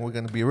realidad and we're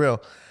gonna be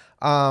real.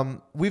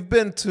 We've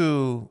been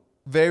to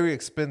very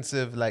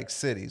expensive like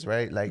cities,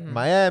 right? Like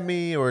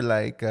Miami or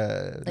like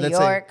let's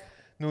say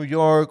New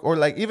York or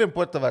like even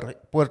Puerto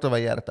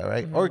Vallarta,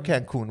 right? Or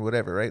Cancun,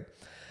 whatever, right?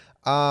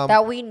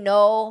 That we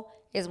know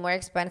is more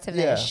expensive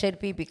than it should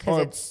be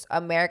because it's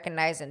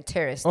Americanized and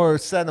touristy. Or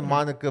Santa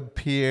Monica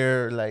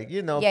Pier, like,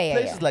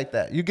 places like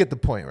that. You get the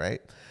point,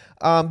 right?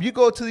 You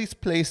go to these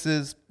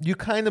places, you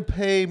kind of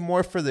pay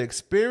more for the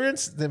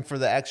experience than for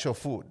the actual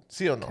food.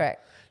 ¿Sí o no?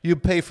 Correct. You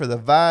pay for the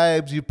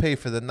vibes, you pay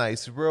for the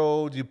nice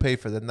road, you pay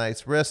for the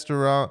nice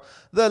restaurant,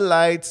 the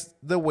lights,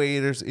 the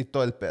waiters, y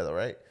todo el pedo,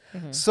 right?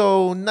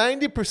 So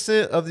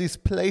 90% of these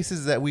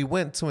places that we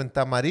went to in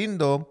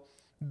Tamarindo,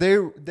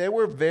 they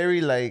were very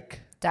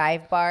like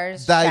dive bar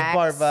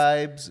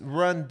vibes,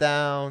 run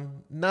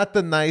down, not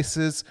the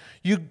nicest.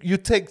 You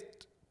take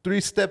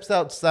 3 steps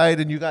outside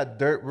and you got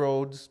dirt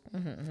roads.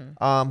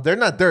 They're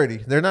not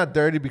dirty. They're not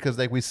dirty because,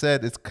 like we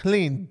said, it's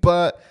clean,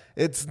 but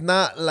it's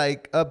not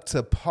like up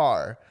to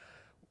par,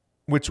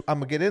 which I'm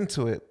gonna get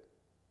into it.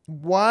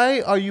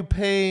 Why are you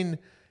paying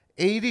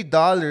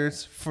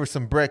 $80 for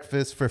some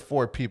breakfast for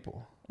 4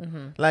 people?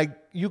 Like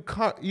you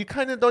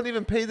kind of don't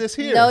even pay this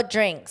here. No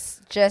drinks,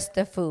 just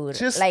the food.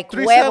 Just like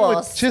three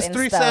huevos just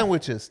 3 stuff.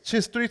 sandwiches.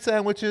 Just 3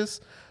 sandwiches.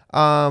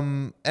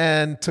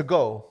 And to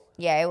go.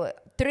 Yeah,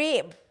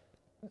 3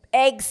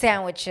 egg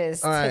sandwiches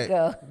to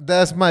go.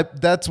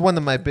 That's one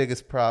of my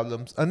biggest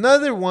problems.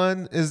 Another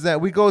one is that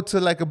we go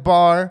to like a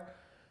bar,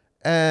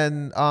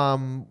 and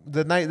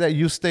the night that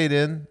you stayed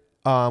in,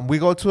 we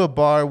go to a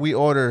bar. We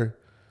order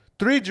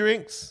 3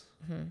 drinks,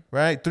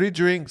 right? 3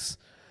 drinks,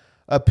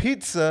 a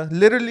pizza,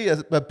 literally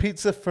a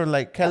pizza for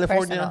like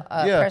California,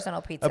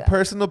 personal pizza, a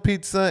personal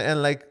pizza,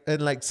 and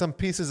like some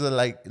pieces of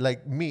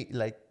like meat,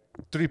 like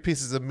 3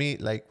 pieces of meat,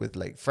 like with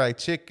like fried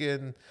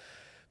chicken,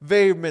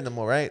 very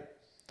minimal, right?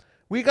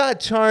 We got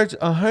charged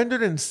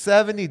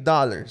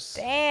 $170.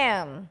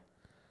 Damn.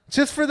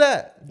 Just for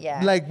that.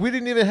 Yeah. Like we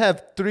didn't even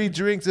have 3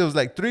 drinks. It was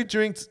like 3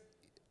 drinks,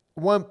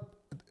 1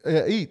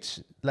 each.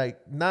 Like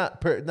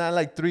not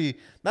like 3.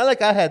 Not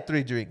like I had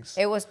 3 drinks.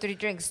 It was 3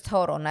 drinks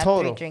total, not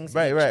 3 drinks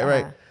right, each.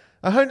 Right.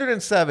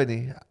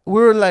 170.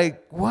 We were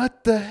like,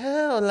 what the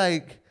hell?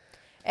 Like.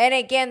 And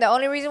again, the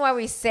only reason why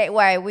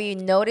we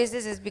noticed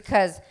this is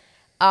because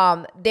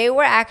they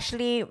were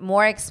actually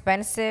more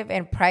expensive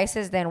in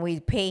prices than we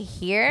pay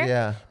here.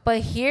 Yeah. But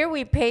here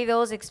we pay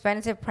those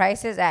expensive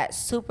prices at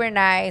super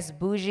nice,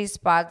 bougie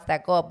spots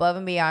that go above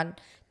and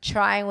beyond,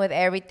 trying with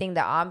everything.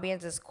 The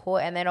ambience is cool.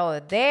 And then over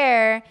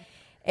there,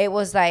 it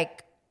was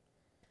like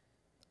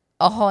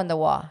a hole in the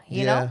wall,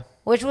 you know?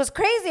 Which was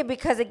crazy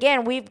because,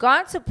 again, we've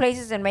gone to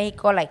places in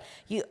Mexico and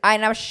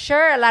I'm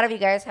sure a lot of you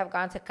guys have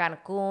gone to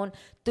Cancun.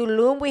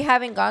 Tulum we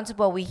haven't gone to,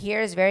 but we hear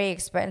is very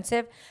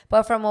expensive.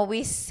 But from what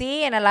we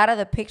see in a lot of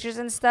the pictures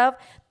and stuff,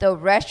 the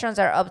restaurants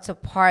are up to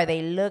par.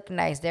 They look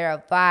nice. They're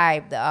a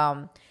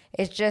vibe.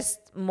 It's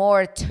just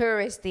more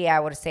touristy, I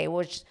would say,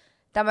 which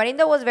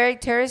Tamarindo was very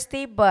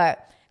touristy,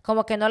 but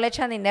como que no le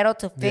echan dinero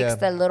to fix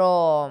the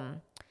little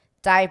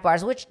dive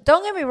bars, which,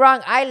 don't get me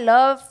wrong, I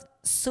love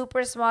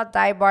super small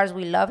dive bars.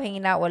 We love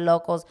hanging out with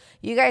locals.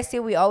 You guys see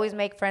we always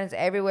make friends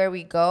everywhere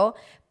we go,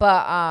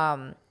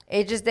 but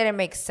it just didn't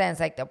make sense,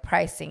 like the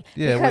pricing,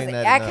 because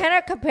I kind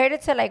of compared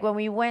it to like when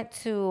we went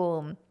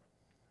to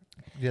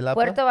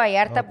Puerto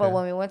Vallarta, but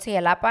when we went to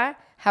Yelapa,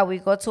 how we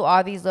go to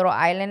all these little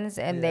islands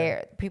and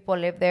there people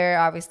live there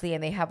obviously,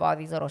 and they have all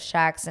these little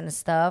shacks and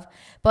stuff.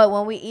 But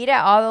when we eat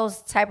at all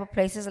those type of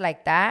places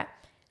like that,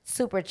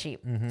 super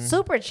cheap,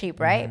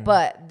 right?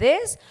 But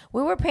this,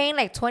 we were paying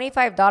like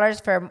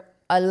 $25 for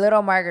a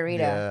little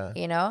margarita,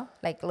 you know,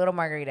 like a little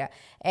margarita.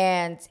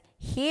 And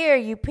here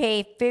you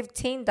pay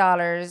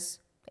 $15,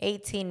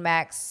 18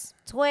 max,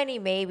 20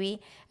 maybe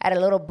at a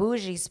little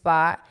bougie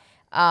spot,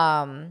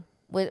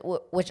 with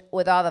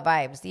all the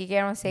vibes. Do you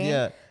get what I'm saying?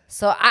 Yeah.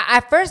 So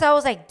at first I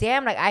was like,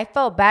 damn, like I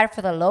felt bad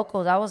for the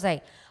locals. I was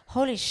like,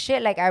 holy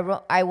shit, like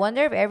I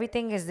wonder if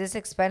everything is this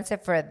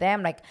expensive for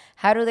them. Like,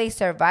 how do they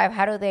survive?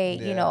 How do they,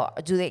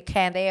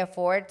 can they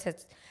afford to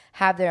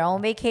have their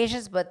own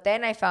vacations? But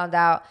then I found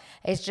out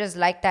it's just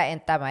like that in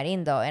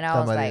Tamarindo. And I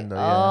was like,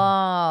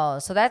 oh,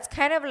 so that's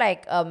kind of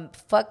like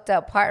fucked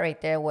up part right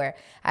there where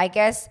I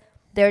guess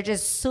they're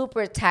just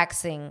super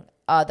taxing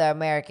the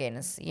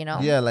Americans,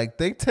 Yeah, like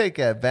they take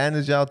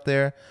advantage out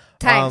there.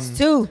 Times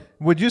two.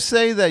 Would you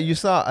say that you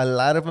saw a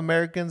lot of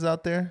Americans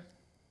out there?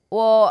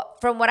 Well,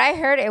 from what I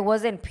heard, it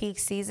wasn't peak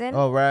season.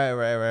 Oh, right.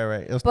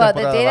 But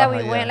the day that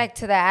we went like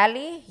to the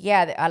alley,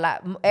 a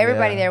lot.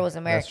 Everybody there was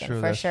American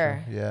for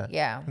sure. True.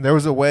 Yeah. There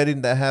was a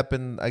wedding that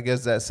happened, I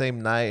guess, that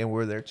same night, and we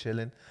were there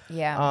chilling.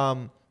 Yeah.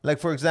 Like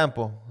for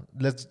example,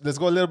 let's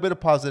go a little bit of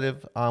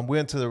positive. We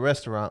went to the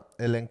restaurant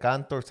El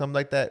Encanto or something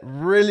like that.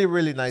 Really,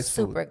 really nice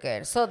food. Super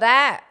good. So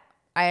that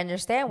I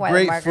understand why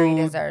Great the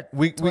margaritas food. are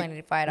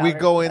 $25. We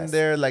go in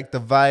there, like the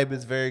vibe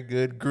is very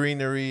good.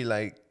 Greenery,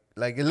 like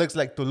it looks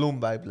like Tulum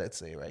vibe, let's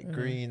say, right? Mm-hmm.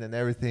 Green and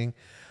everything.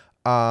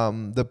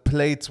 The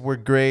plates were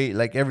great.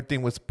 Like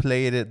everything was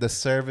plated. The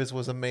service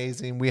was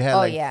amazing. We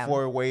had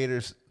 4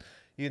 waiters,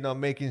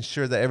 making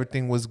sure that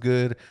everything was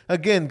good.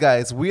 Again,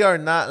 guys, we are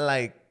not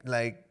like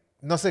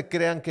no se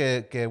crean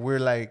que we're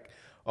like,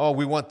 oh,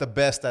 we want the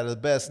best out of the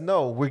best.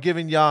 No, we're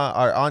giving y'all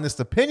our honest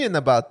opinion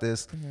about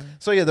this. Mm-hmm.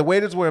 So yeah, the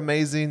waiters were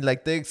amazing.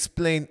 Like they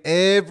explained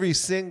every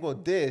single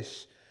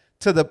dish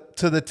to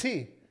the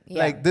T.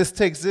 Yeah. Like this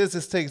takes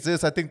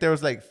this. I think there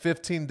was like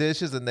 15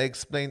 dishes and they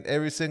explained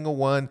every single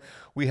one.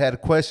 We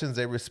had questions,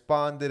 they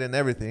responded and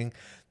everything.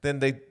 Then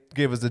they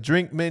gave us the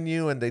drink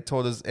menu and they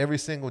told us every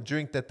single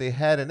drink that they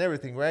had and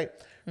everything, right?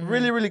 Mm-hmm.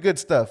 Really, really good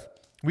stuff.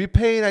 We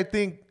paid, I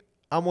think,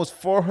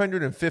 almost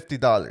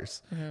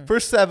 $450 for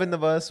 7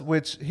 of us,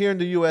 which here in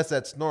the U.S.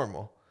 that's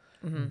normal.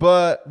 Mm-hmm.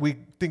 But we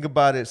think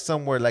about it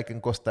somewhere like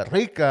in Costa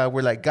Rica,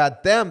 we're like, God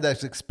damn,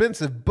 that's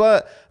expensive.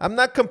 But I'm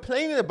not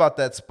complaining about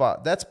that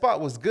spot. That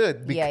spot was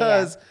good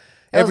because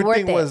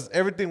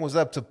everything was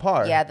up to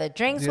par. Yeah, the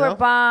drinks were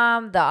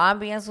bomb, the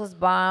ambience was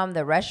bomb,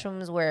 the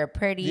restrooms were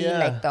pretty,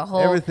 like the whole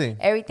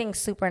everything's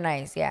super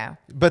nice, yeah.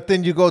 But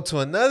then you go to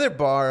another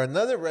bar,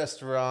 another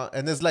restaurant,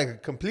 and it's like a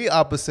complete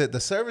opposite. The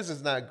service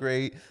is not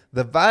great,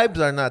 the vibes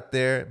are not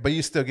there, but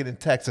you're still getting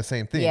taxed the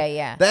same thing.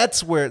 Yeah.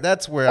 That's where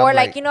or I'm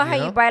like how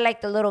you buy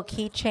like the little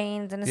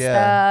keychains and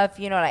stuff,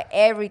 like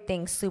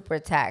everything's super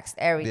taxed,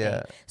 everything.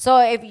 Yeah. So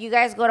if you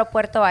guys go to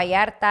Puerto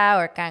Vallarta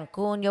or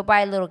Cancun, you'll buy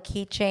a little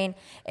keychain.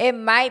 It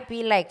might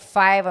be like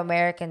 $5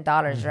 American,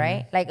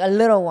 right? Like a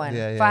little one.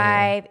 $5,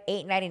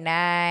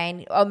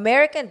 $8.99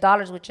 American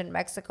dollars, which in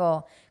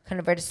Mexico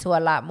converts to a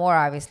lot more,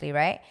 obviously,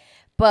 right?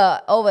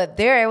 But over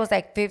there, it was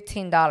like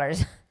 $15.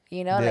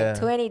 Like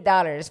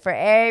 $20 for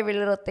every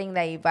little thing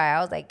that you buy.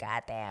 I was like,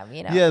 God damn,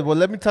 Yeah, well,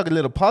 let me talk a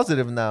little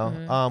positive now.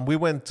 Mm-hmm. We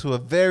went to a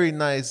very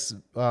nice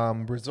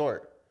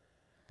resort.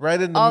 Right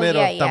in the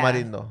middle of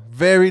Tamarindo.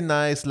 Very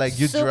nice. Like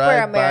you super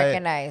drive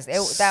Americanized. by.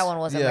 That one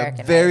was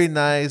Americanized. Very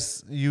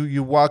nice.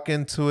 You walk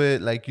into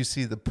it, like you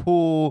see the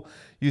pool.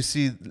 You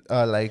see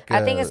I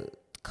think it's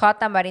called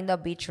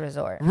Tamarindo Beach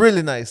Resort.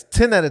 Really nice.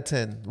 10 out of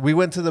 10. We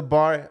went to the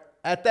bar.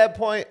 At that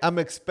point, I'm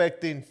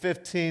expecting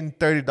 $15,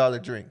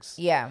 $30 drinks.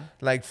 Yeah.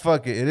 Like,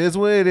 fuck it. It is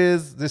what it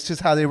is. This is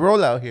just how they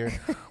roll out here.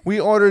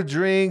 We order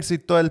drinks y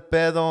todo el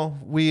pedo.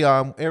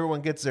 Everyone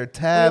gets their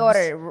tabs. We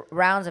ordered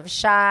rounds of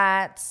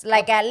shots.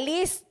 Like at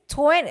least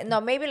 20.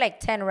 No, maybe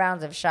like 10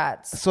 rounds of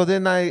shots. So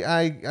then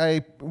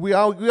we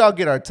all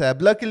get our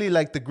tab. Luckily,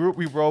 like the group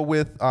we roll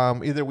with,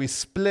 either we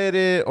split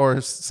it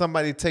or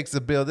somebody takes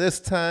the bill this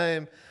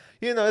time.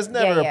 It's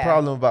never a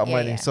problem about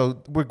money. Yeah.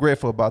 So we're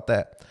grateful about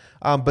that.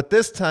 But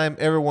this time,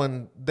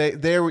 everyone,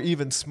 they were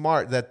even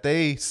smart that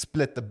they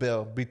split the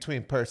bill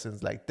between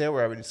persons. Like, they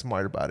were already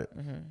smart about it.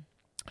 Mm-hmm.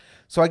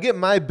 So I get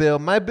my bill.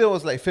 My bill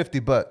was like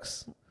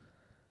 $50,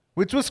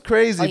 which was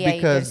crazy because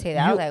you did say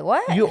that. I was like,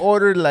 what? You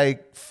ordered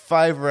like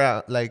 5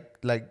 rounds, like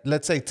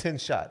let's say 10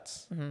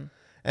 shots. Mm-hmm.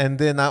 And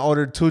then I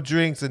ordered 2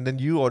 drinks, and then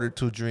you ordered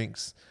 2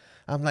 drinks.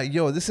 I'm like,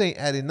 yo, this ain't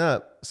adding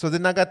up. So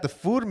then I got the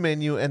food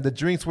menu, and the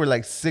drinks were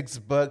like $6,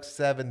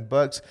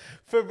 $7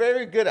 for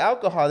very good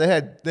alcohol. They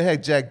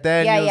had Jack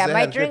Daniels. Yeah.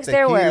 My drinks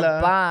there were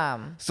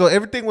bomb. So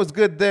everything was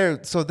good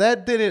there. So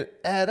that didn't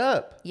add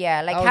up.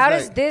 Yeah, like how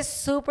does this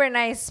super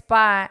nice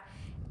spot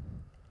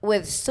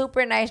with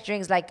super nice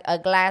drinks, like a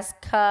glass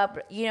cup,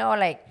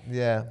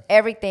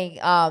 everything.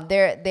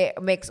 They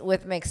mix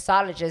with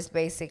mixologists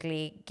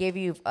basically give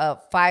you a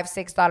 $5,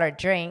 $6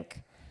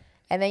 drink.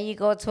 And then you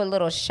go to a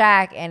little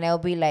shack and it'll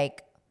be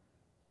like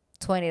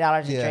 $20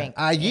 a drink.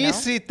 Allí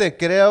sí te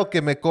creo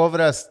que me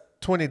cobras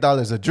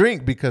 $20 a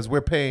drink because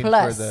we're paying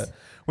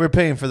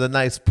for the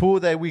nice pool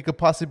that we could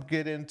possibly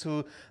get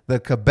into, the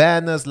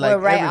cabanas, like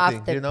we're right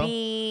everything, off the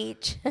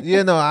beach.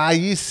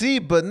 Allí sí,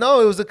 but no,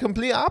 it was a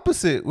complete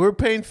opposite. We're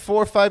paying $4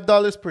 or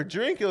 $5 per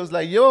drink. It was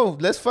like, yo,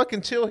 let's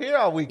fucking chill here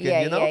all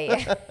weekend,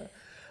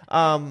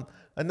 Yeah.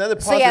 another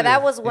So positive. yeah,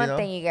 that was one you know?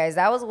 thing, you guys.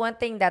 That was one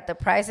thing that the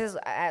prices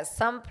at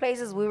some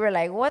places we were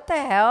like, what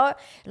the hell?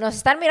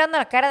 Nos están mirando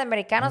la cara de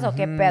americanos o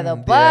qué pedo?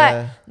 But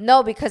yeah.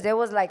 no, because it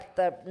was like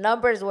the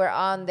numbers were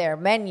on their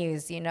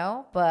menus, you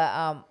know.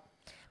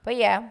 But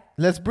yeah,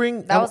 Let's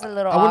bring. That was a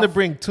little I want to off.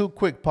 bring two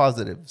quick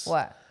positives.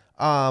 what?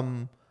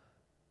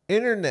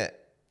 Internet.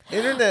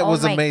 Internet Oh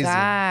was my amazing.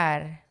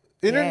 God.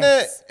 Internet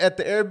Yes. at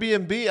the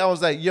Airbnb, I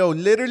was like, yo,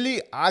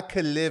 literally, I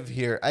could live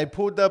here. I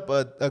pulled up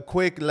a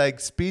quick like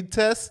speed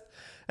test,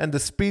 and the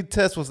speed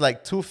test was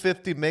like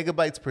 250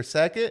 megabytes per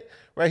second.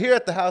 Right here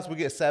at the house, we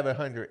get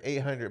 700,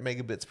 800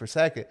 megabits per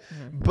second.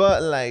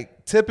 But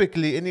like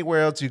typically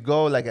anywhere else you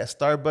go, like at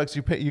Starbucks,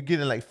 you're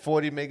getting like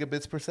 40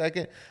 megabits per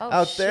second. Oh,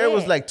 Out there it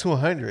was shit. like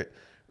 200.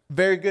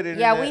 Very good internet.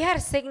 Yeah, we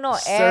had signal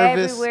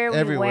Service everywhere we went.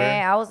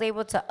 everywhere. I was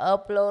able to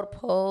upload,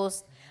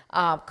 post,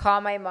 call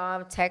my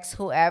mom, text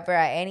whoever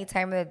at any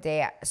time of the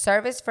day.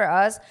 Service for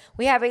us,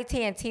 we have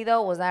AT&T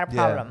though, was not a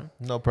problem.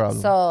 Yeah, no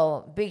problem.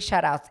 So big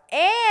shout outs.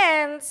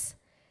 And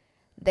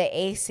the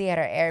AC at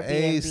our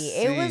Airbnb.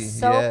 It was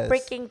so yes.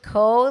 freaking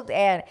cold.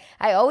 And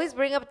I always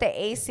bring up the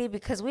AC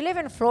because we live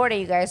in Florida,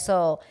 you guys.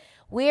 So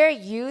we're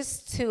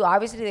used to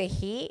obviously the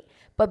heat.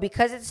 But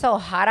because it's so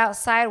hot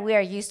outside, we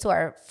are used to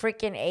our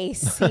freaking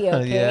AC,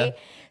 okay? Yeah.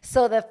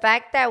 So the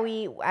fact that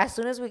as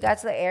soon as we got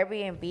to the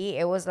Airbnb,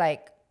 it was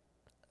like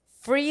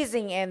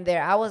freezing in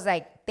there. I was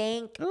like,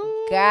 thank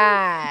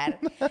God.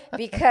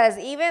 Because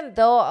even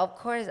though, of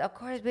course,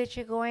 bitch,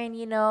 you're going,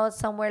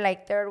 somewhere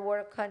like third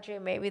world country,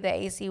 maybe the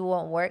AC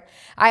won't work.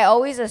 I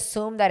always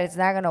assume that it's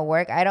not going to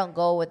work. I don't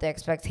go with the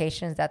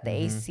expectations that the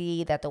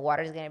AC, that the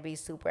water is going to be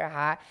super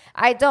hot.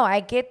 I don't.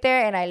 I get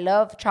there and I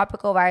love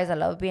tropical vibes. I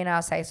love being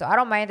outside. So I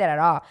don't mind that at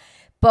all.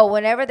 But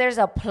whenever there's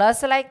a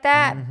plus like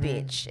that,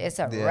 bitch, it's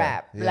a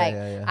wrap.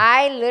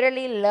 I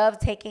literally love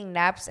taking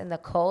naps in the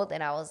cold.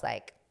 And I was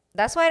like,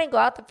 that's why I didn't go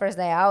out the first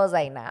night. I was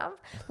like, nah.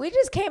 We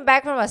just came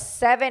back from we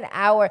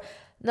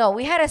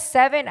had a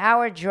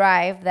 7-hour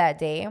drive that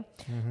day.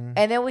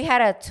 And then we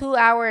had a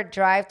 2-hour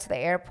drive to the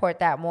airport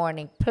that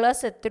morning,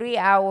 plus a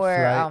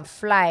 3-hour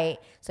flight.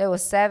 So it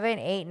was 7,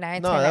 8, 9,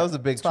 10. No, that was a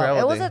big 12.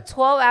 travel It was day. a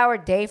 12-hour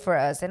day for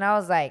us. And I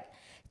was like,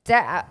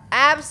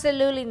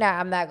 absolutely not.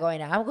 I'm not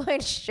going out. I'm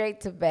going straight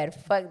to bed.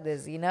 Fuck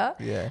this,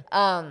 Yeah.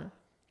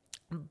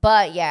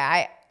 But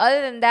yeah,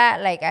 other than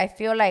that, like I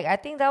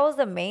think that was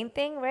the main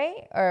thing,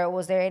 right? Or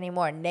was there any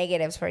more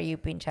negatives for you,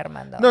 Pinche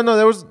Armando? No,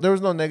 there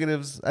was no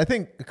negatives. I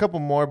think a couple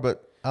more,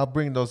 but I'll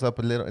bring those up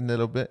in a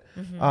little bit.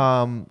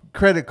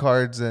 Credit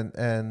cards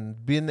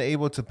and being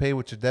able to pay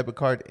with your debit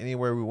card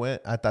anywhere we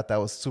went, I thought that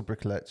was super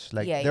clutch.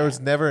 Like there was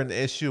never an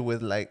issue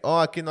with like,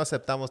 oh, aquí no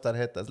aceptamos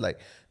tarjetas.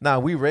 Like, nah,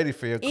 we ready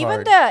for your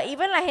card.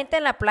 Even la gente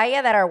en la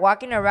playa that are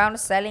walking around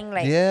selling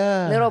like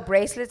little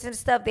bracelets and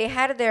stuff, they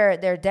had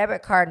their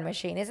debit card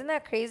machine. Isn't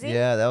that crazy?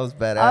 Yeah, that was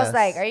badass. I was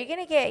like, are you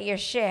gonna get your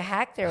shit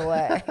hacked or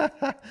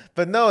what?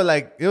 But no,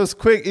 like it was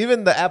quick.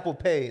 Even the Apple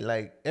Pay,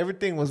 like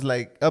everything was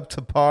like up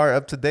to par,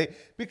 up to date.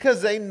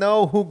 Because they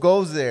know who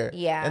goes there.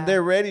 Yeah. And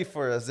they're ready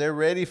for us. They're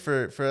ready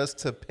for us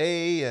to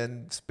pay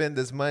and spend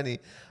this money.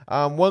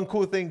 One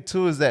cool thing,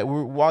 too, is that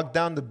we walk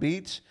down the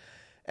beach.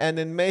 And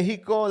in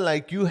Mexico,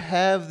 like, you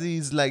have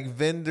these, like,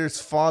 vendors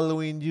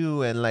following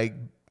you and, like,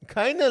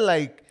 kind of,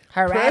 like,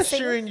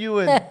 harassing? pressuring you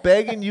and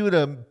begging you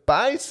to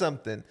buy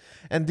something.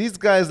 And these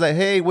guys, like,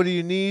 hey, what do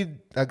you need?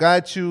 I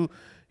got you.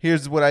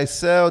 Here's what I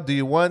sell. Do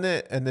you want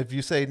it? And if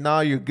you say,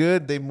 no, you're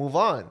good, they move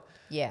on.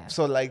 Yeah.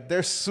 So like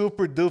they're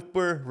super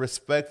duper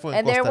respectful in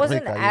and Costa there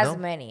wasn't Rica, as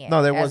many.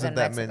 No, there as wasn't in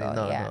that Mexico, many.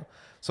 No, yeah. no.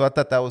 So I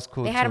thought that was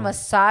cool. They had too.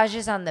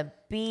 massages on the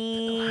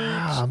beach.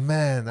 Ah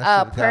man,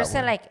 A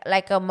person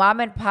like a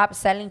mom and pop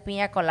selling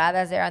piña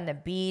coladas there on the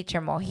beach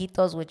or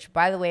mojitos, which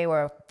by the way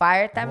were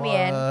fire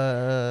también.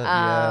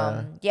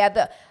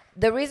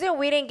 The reason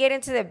we didn't get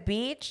into the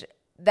beach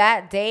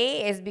that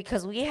day is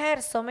because we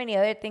had so many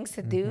other things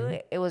to do.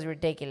 It was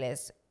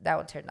ridiculous. That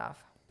one turned off.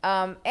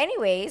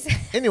 Anyways,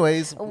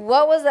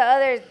 what was the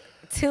other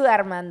two,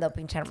 Armando,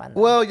 pinche Armando?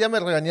 Well, ya me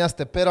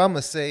regañaste, pero I'm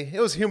gonna say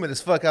it was humid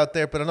as fuck out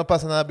there, pero no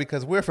pasa nada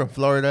because we're from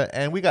Florida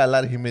and we got a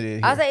lot of humidity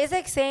here. I was like, it's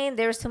like saying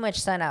there's too much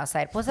sun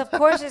outside. Pues of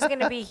course it's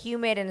gonna be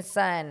humid and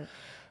sun.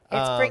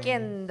 It's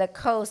freaking the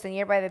coast and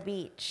you're by the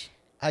beach.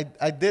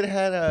 I did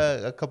have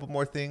a couple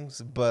more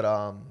things, but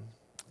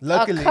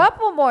luckily a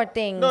couple more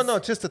things. No,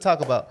 just to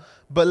talk about.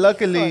 But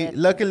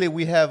luckily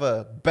we have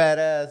a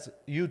badass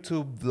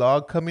YouTube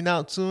vlog coming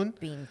out soon.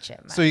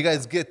 So you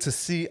guys get to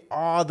see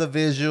all the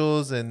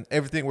visuals and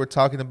everything we're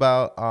talking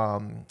about.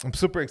 I'm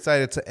super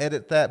excited to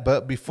edit that.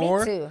 But before,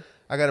 Me too.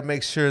 I got to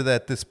make sure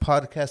that this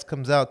podcast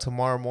comes out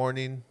tomorrow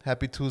morning.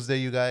 Happy Tuesday,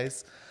 you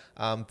guys.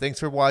 Thanks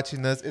for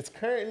watching us. It's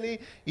currently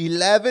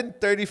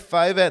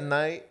 11:35 at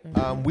night.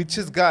 We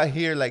just got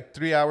here like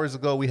 3 hours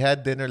ago. We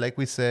had dinner, like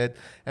we said,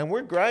 and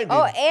we're grinding.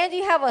 Oh, and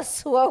you have a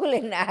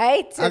swollen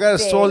eye today. I got a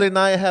swollen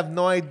eye. I have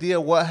no idea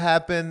what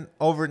happened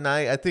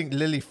overnight. I think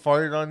Lily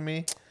farted on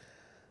me.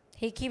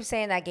 He keeps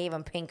saying that gave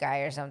him pink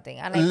eye or something.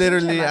 Like,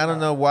 literally, I don't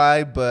know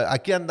why, but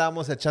aquí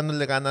andamos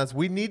echándole ganas.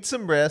 We need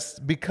some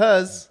rest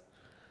because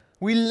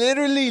we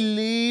literally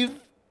leave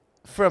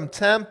from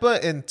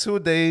Tampa in 2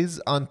 days.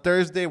 On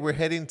Thursday, we're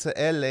heading to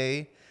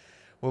LA.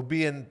 We'll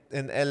be in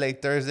LA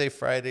Thursday,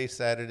 Friday,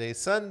 Saturday,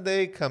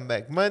 Sunday. Come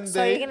back Monday.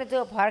 So you're gonna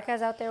do a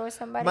podcast out there with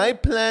somebody? My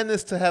plan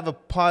is to have a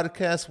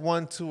podcast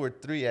 1, 2, or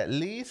 3 at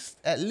least.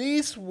 At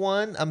least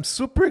one. I'm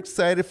super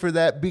excited for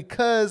that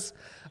because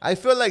I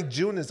feel like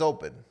June is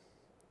open.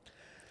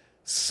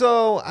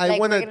 So I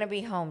want to. We're gonna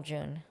be home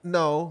June.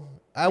 No,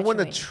 I What want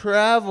you to mean?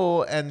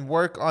 travel and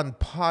work on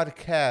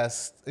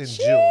podcasts in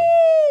June.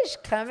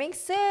 Sheesh, coming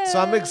soon. So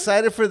I'm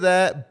excited for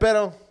that.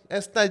 Pero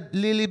esta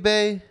Lily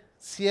Bay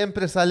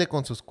siempre sale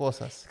con sus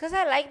cosas. Because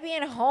I like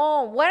being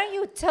home. Why don't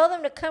you tell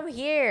them to come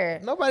here?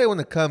 Nobody want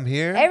to come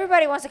here.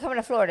 Everybody wants to come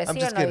to Florida. I'm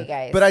See, just I know kidding. you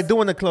guys. But I do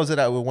want to close it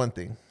out with one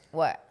thing.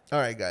 What? All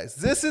right, guys.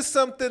 This is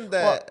something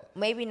that... Well,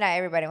 maybe not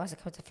everybody wants to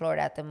come to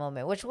Florida at the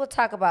moment, which we'll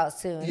talk about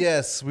soon.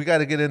 Yes, we got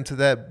to get into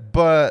that.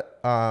 But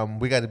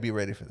we got to be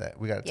ready for that.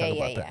 We got to talk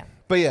about that.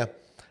 But yeah,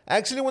 I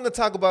actually want to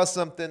talk about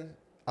something.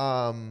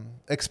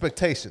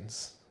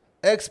 Expectations.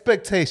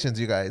 Expectations,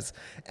 you guys.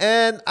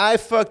 And I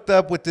fucked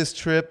up with this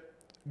trip.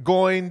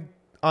 Going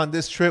on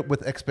this trip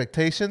with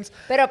expectations.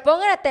 Pero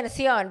pongan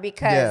atención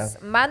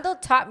because Mando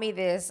taught me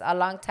this a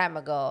long time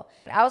ago.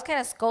 I was kind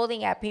of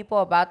scolding at people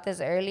about this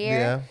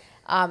earlier.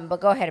 Yeah.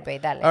 But go ahead,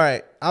 babe. Dale. All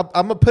right. I'm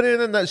going to put it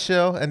in a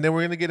nutshell, and then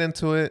we're going to get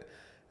into it.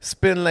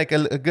 Spend like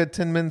a good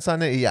 10 minutes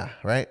on it. Yeah,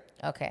 right?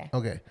 Okay.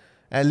 Okay.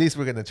 At least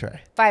we're going to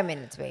try. 5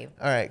 minutes, babe.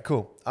 All right,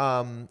 cool.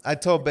 I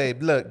told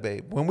babe, look,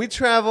 babe, when we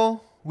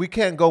travel, we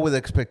can't go with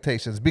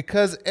expectations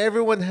because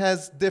everyone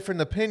has different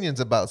opinions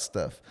about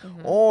stuff.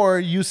 Mm-hmm. Or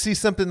you see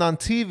something on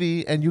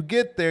TV and you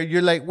get there,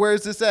 you're like, where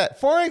is this at?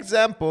 For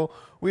example,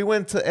 we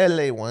went to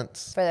LA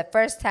once. For the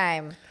first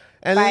time.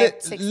 And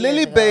 6 Lily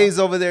years ago. Bay's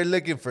over there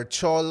looking for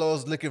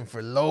cholos, looking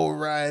for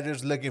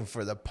lowriders, looking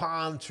for the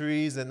palm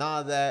trees and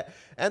all that.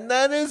 And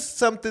that is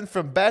something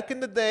from back in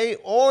the day,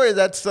 or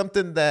that's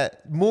something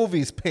that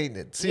movies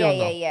painted. ¿Sí o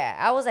no? Yeah.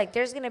 I was like,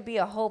 there's going to be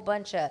a whole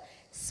bunch of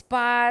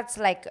spots.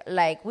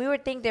 Like we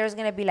would think there's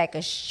going to be like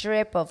a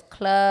strip of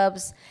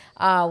clubs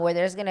where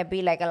there's going to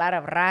be like a lot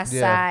of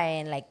raza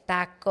and like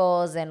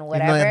tacos and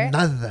whatever.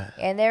 No, nada.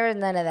 And there was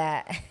none of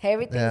that.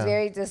 Everything's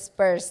very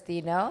dispersed,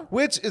 you know?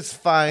 Which is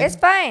fine. It's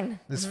fine.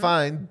 It's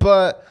fine.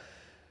 But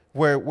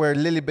where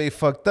Lily Bay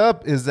fucked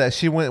up is that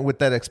she went with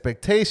that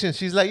expectation.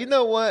 She's like, you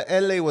know what?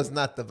 LA was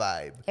not the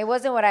vibe. It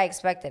wasn't what I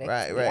expected it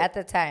Right, to be right. at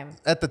the time.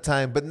 At the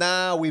time. But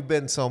now we've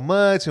been so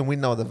much and we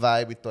know the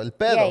vibe y todo el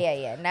pedo.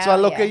 Yeah. Now, So a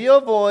lo que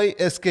yo voy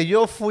es que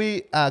yo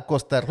fui a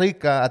Costa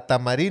Rica, a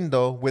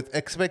Tamarindo, with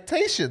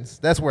expectations.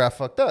 That's where I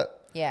fucked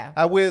up. Yeah.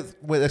 I with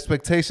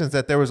expectations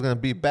that there was going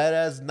to be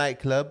badass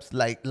nightclubs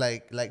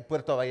like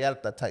Puerto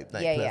Vallarta type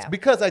nightclubs. Yeah.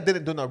 Because I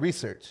didn't do no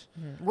research.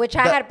 Which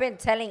I had been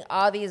telling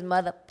all these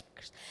motherfuckers.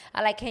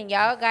 I like, can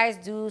y'all guys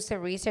do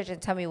some research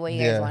and tell me what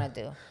you guys want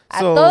to do?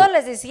 So- a todos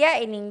les decía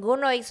y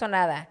ninguno hizo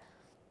nada.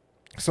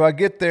 So I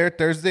get there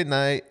Thursday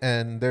night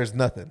and there's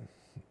nothing.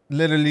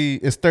 Literally,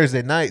 it's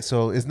Thursday night,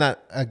 so it's not,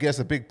 I guess,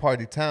 a big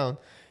party town.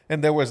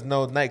 And there was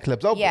no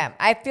nightclubs open. Yeah,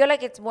 I feel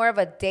like it's more of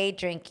a day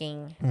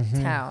drinking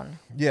town.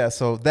 Yeah,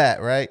 so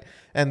that, right?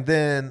 And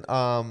then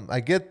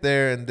I get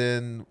there and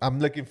then I'm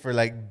looking for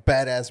like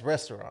badass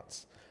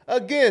restaurants.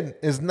 Again,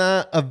 it's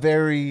not a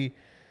very...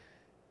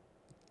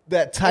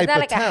 that type It's not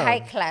of like town. a high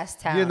class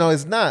town. You know,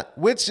 it's not,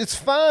 which is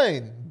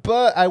fine.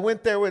 But I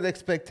went there with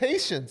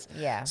expectations.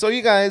 Yeah. So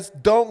you guys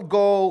don't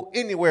go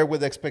anywhere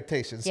with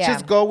expectations. Yeah.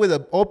 Just go with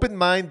an open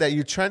mind that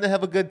you're trying to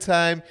have a good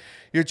time.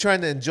 You're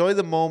trying to enjoy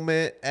the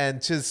moment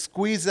and just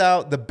squeeze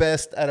out the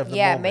best out of the moment.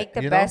 Yeah, make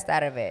the you best know?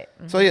 out of it.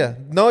 So yeah,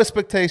 no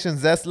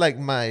expectations. That's like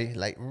my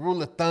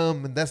rule of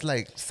thumb, and that's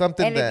like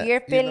something And that if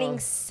you're feeling you know,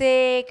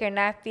 sick or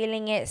not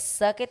feeling it,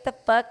 suck it the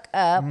fuck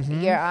up.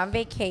 You're on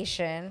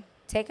vacation.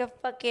 Take a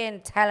fucking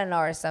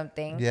Tylenol or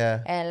something.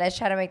 Yeah. And let's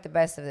try to make the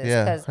best of this.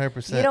 Yeah, Because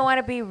 100%. you don't want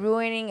to be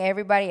ruining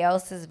everybody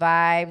else's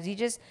vibes. You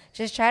just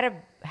try to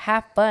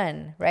have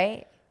fun,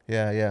 right?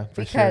 yeah,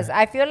 for Because sure.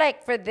 I feel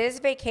like for this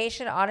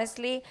vacation,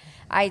 honestly,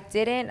 I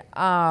didn't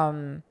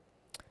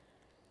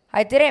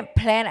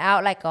plan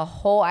out like a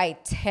whole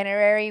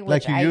itinerary,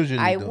 which Like you usually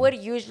I do. would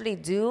usually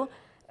do,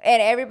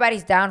 and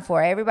everybody's down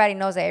for it. Everybody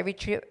knows that every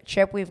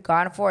trip we've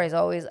gone for is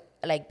always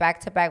like back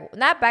to back,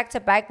 not back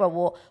to back, but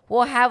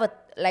we'll have a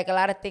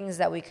lot of things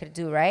that we could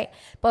do, right?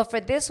 But for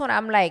this one,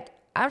 I'm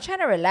trying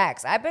to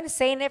relax. I've been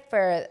saying it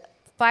for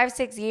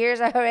 5-6 years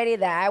already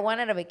that I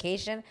wanted a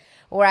vacation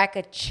where I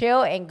could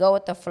chill and go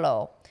with the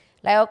flow.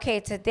 Like, okay,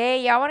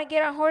 today y'all want to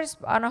get on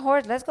a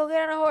horse, let's go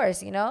get on a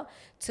horse, you know?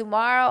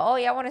 Tomorrow, oh,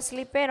 y'all want to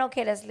sleep in?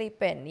 Okay, let's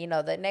sleep in. You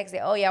know, the next day,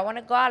 oh, y'all want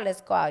to go out?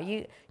 Let's go out.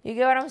 You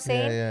get what I'm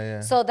saying?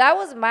 Yeah. So that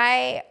was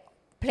my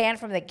plan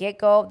from the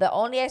get-go. The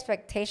only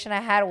expectation I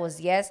had was,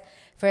 yes,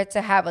 for it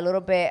to have a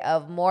little bit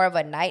of more of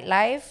a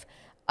nightlife.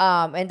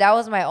 And that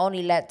was my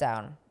only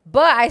letdown.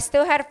 But I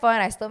still had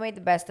fun. I still made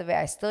the best of it.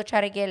 I still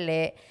try to get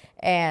lit.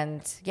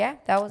 And yeah,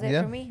 that was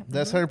it for me.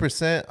 That's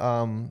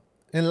 100%.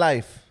 In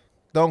life,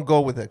 don't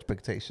go with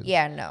expectations.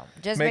 Yeah, no.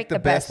 Just make the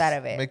best out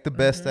of it. Make the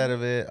best out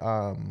of it.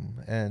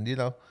 And, you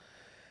know,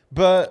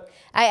 but...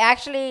 I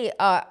actually,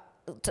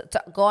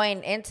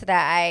 going into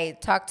that, I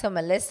talked to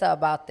Melissa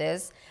about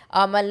this.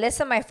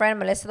 Melissa, my friend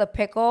Melissa the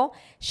Pickle,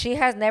 she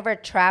has never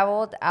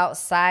traveled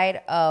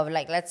outside of,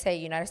 like, let's say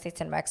United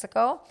States and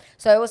Mexico.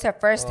 So it was her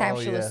first time.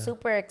 She was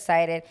super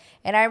excited.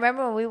 And I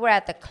remember when we were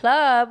at the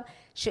club,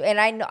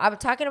 I'm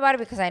talking about it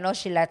because I know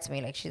she lets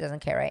me, like, she doesn't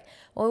care, right?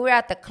 When we were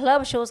at the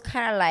club, she was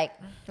kind of like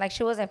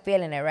she wasn't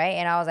feeling it, right?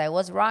 And I was like,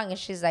 what's wrong? And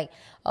she's like,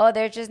 oh,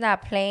 they're just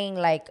not playing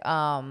like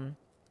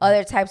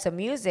other types of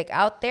music.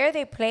 Out there,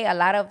 they play a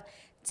lot of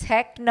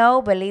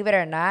techno, believe it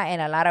or not, and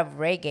a lot of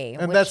reggae.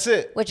 And that's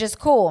it. Which is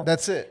cool.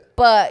 That's it.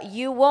 But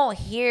you won't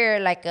hear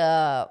like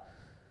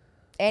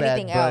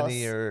anything else.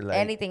 Or like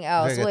anything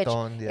else,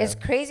 reggaeton, which is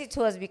crazy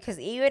to us because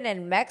even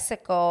in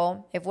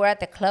Mexico, if we're at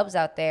the clubs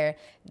out there,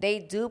 they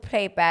do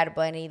play Bad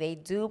Bunny. They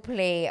do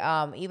play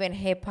even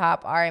hip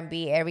hop,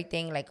 R&B,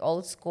 everything like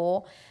old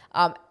school.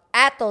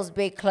 At those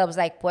big clubs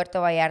like Puerto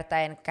Vallarta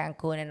and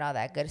Cancun and all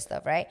that good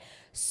stuff, right?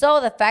 So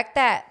the fact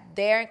that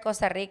there in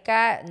Costa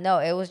Rica, no,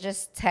 it was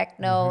just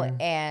techno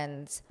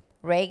and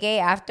reggae.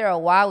 After a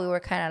while, we were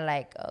kind of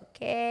like,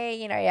 okay,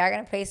 y'all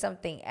going to play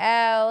something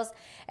else.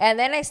 And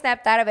then I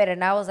snapped out of it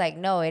and I was like,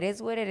 no, it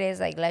is what it is.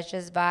 Like, let's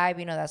just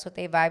vibe. That's what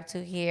they vibe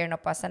to here. No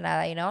pasa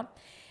nada,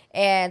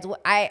 And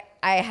I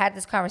had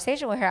this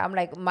conversation with her. I'm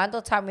like,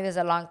 Mando taught me this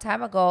a long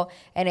time ago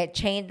and it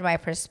changed my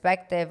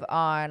perspective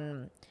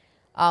on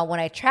when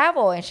I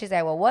travel. And she's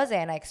like, what was it?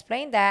 And I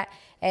explained that.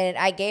 And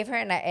I gave her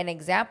an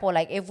example.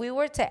 Like, if we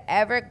were to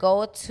ever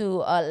go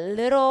to a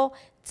little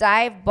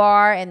dive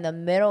bar in the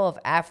middle of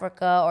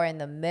Africa or in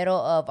the middle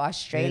of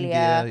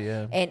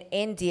Australia and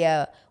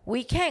India,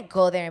 we can't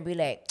go there and be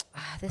like,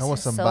 this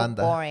is so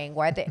banda. Boring.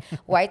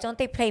 Why don't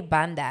they play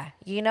banda?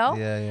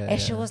 And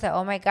she was like,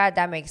 oh my God,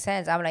 that makes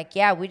sense. I'm like,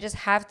 yeah, we just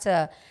have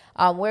to,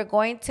 we're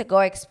going to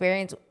go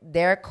experience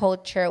their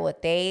culture,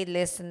 what they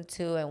listen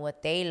to and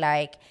what they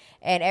like.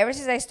 And ever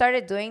since I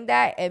started doing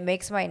that, it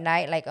makes my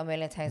night like a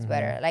million times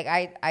better. Like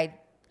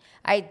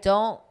I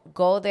don't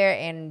go there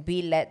and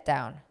be let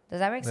down. Does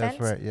that make sense?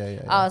 That's right.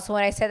 Yeah. So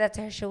when I said that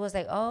to her, she was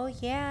like, oh,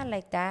 yeah,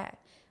 like that.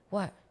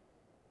 What?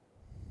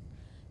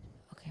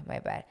 Okay, my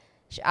bad.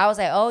 I was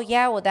like, oh,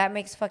 yeah, well, that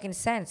makes fucking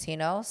sense,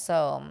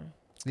 So.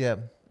 Yeah.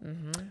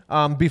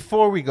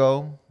 Before we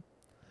go,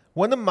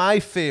 one of my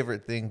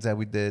favorite things that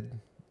we did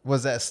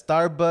was that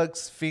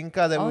Starbucks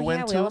finca that we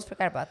went to. We almost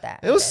forgot about that.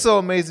 It was so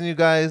amazing, you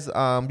guys.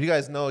 You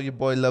guys know your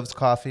boy loves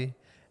coffee.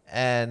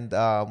 And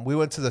we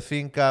went to the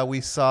finca.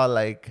 We saw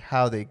like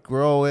how they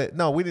grow it.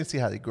 No, we didn't see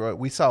how they grow it.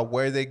 We saw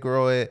where they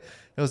grow it.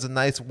 It was a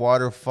nice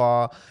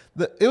waterfall.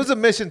 It was a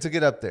mission to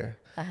get up there.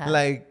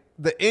 Like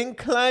the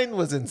incline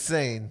was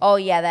insane. Oh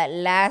yeah, the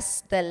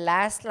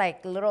last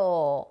like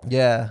little.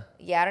 Yeah.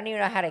 Yeah, I don't even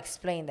know how to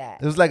explain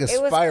that. It was like a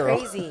spiral.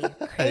 It was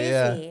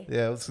crazy.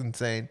 Yeah, it was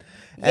insane.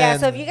 Yeah,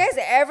 so if you guys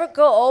ever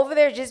go over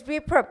there, just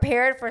be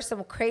prepared for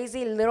some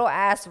crazy little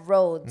ass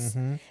roads.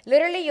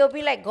 Literally, you'll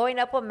be like going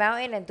up a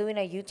mountain and doing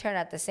a U-turn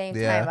at the same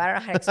time. I don't know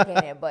how to explain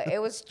it, but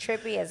it was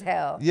trippy as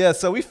hell. Yeah,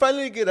 so we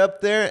finally get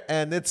up there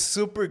and it's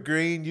super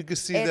green. You can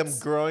see them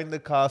growing the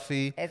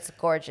coffee. It's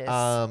gorgeous.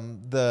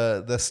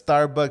 The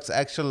Starbucks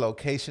actual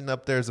location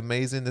up there is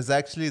amazing. It's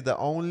actually the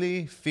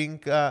only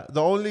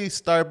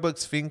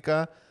Starbucks finca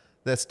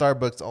that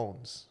Starbucks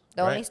owns.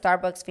 The only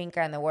Starbucks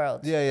finca in the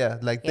world. Yeah.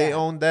 Like they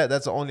own that.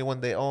 That's the only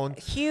one they own.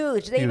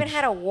 Huge. They even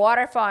had a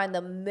waterfall in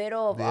the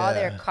middle of all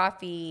their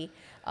coffee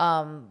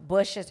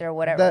bushes or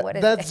whatever.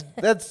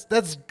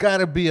 That's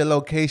gotta be a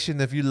location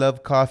if you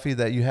love coffee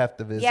that you have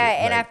to visit.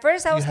 Yeah, and at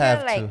first I was kind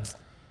of like,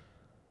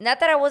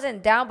 not that I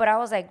wasn't down, but I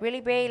was like, really,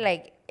 babe,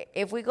 like,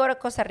 if we go to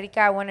Costa Rica,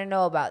 I want to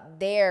know about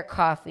their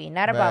coffee,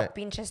 not about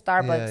pinche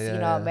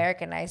Starbucks,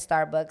 Americanized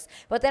Starbucks.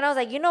 But then I was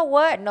like, you know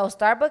what? No,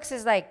 Starbucks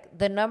is like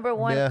the number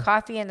one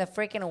coffee in the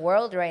freaking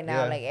world right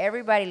now. Like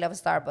everybody loves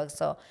Starbucks.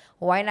 So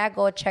why not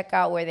go check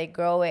out where they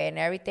grow it and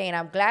everything? And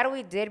I'm glad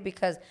we did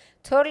because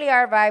totally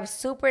our vibe,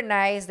 super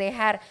nice.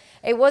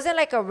 It wasn't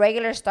like a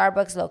regular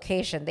Starbucks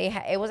location.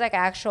 It was like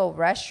an actual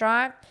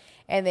restaurant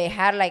and they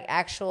had like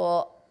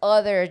actual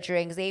other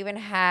drinks. They even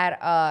had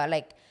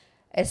like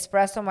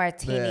espresso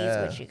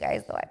martinis, which you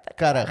guys know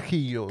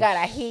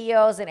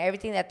carajillos and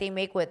everything that they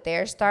make with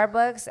their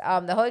Starbucks.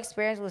 The whole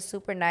experience was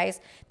super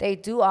nice. They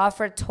do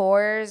offer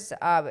tours.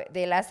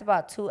 They last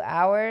about 2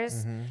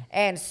 hours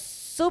and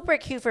super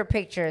cute for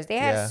pictures. They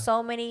have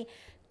so many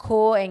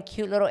cool and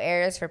cute little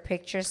areas for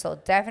pictures. So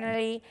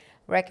definitely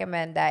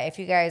recommend that if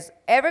you guys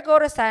ever go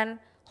to San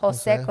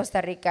Jose,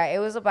 Costa Rica. It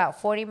was about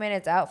 40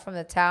 minutes out from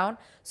the town,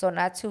 so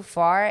not too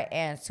far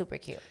and super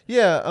cute.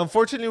 Yeah,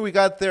 unfortunately, we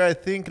got there, I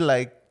think,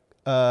 like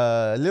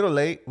a little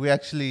late. We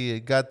actually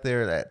got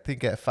there, I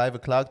think, at 5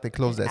 o'clock. They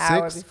closed at 6. An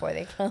hour before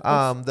they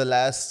closed. The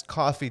last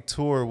coffee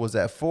tour was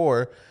at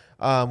 4.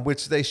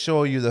 Which they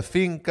show you the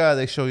finca,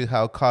 they show you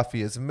how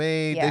coffee is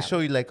made, they show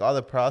you like all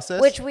the process.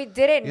 Which we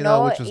didn't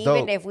know even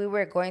dope. If we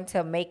were going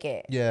to make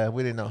it. Yeah,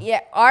 we didn't know.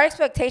 Yeah, our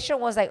expectation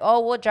was like,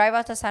 oh, we'll drive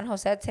out to San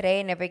Jose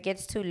today, and if it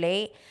gets too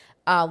late,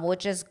 we'll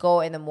just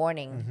go in the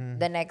morning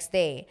the next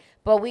day.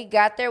 But we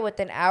got there with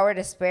an hour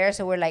to spare,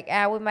 so we're like,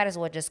 we might as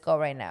well just go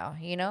right now,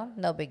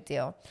 no big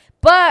deal.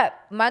 But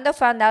Mando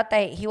found out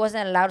that he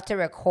wasn't allowed to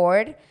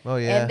record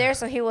in there,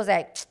 so he was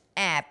like,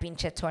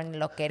 pinche Tony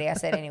lo quería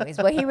hacer anyways.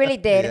 But he really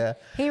did. Yeah.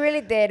 He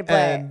really did. But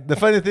and the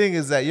funny thing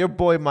is that your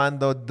boy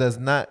Mando does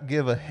not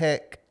give a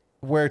heck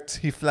where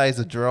he flies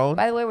a drone.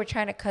 By the way, we're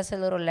trying to cuss a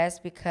little less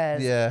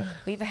because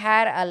we've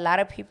had a lot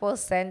of people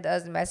send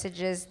us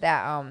messages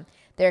that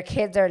their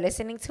kids are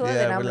listening to us,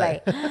 and I'm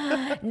like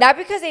not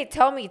because they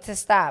tell me to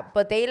stop,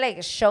 but they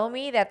like show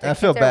me that their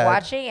kids are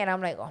watching, and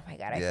I'm like, oh my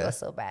God, I feel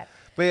so bad.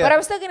 But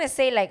I'm still gonna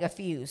say like a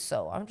few,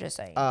 so I'm just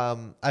saying.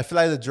 I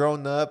fly the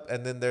drone up,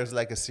 and then there's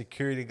like a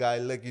security guy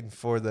looking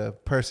for the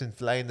person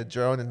flying the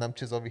drone, and I'm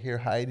just over here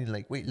hiding,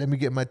 like, wait, let me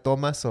get my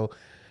toma. So,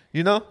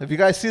 if you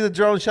guys see the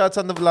drone shots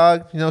on the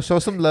vlog, show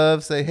some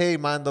love. Say, hey,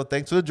 Mando,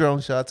 thanks for the drone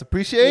shots.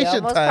 Appreciation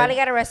almost time. Probably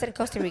got arrested in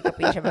Costa Rica,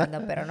 pinche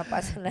Mando, pero no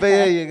pasa nada. But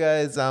yeah, you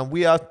guys,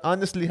 we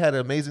honestly had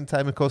an amazing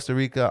time in Costa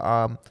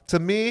Rica. To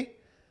me,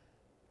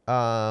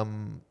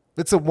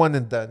 it's a one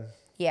and done.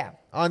 Yeah.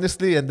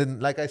 Honestly, and then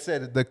like I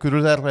said, the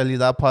Cruda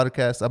Realidad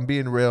podcast, I'm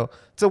being real.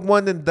 It's a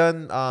one and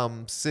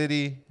done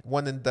city,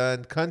 one and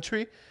done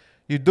country.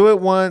 You do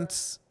it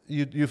once.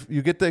 You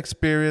get the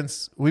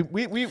experience.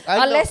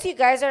 Unless you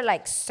guys are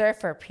like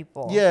surfer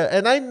people. Yeah,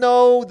 and I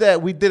know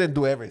that we didn't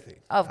do everything.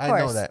 Of course. I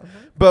know that.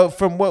 But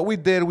from what we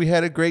did, we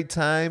had a great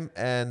time,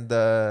 and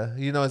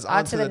it's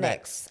on to the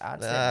next.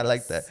 I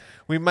like that.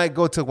 We might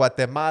go to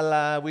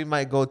Guatemala. We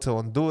might go to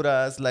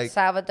Honduras, like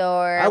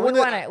Salvador.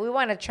 We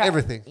want to try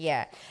everything.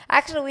 Yeah,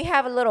 actually, we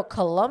have a little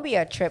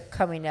Colombia trip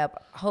coming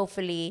up.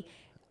 Hopefully,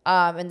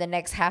 in the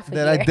next half a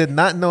year. That I did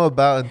not know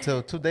about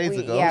until 2 days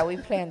ago. Yeah, we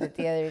planned it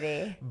the other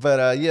day. But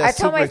I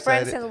told my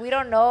friends, since we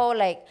don't know,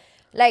 like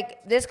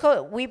this,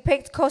 we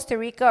picked Costa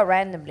Rica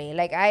randomly.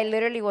 Like I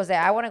literally was like,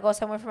 I want to go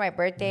somewhere for my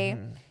birthday,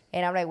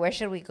 and I'm like, where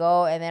should we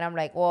go? And then I'm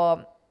like,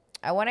 well,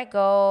 I want to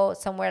go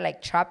somewhere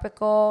like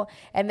tropical.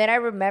 And then I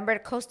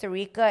remembered Costa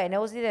Rica, and it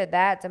was either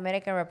that,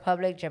 Dominican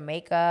Republic,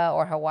 Jamaica,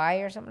 or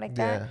Hawaii or something like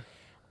that.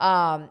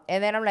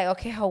 And then I'm like,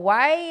 okay,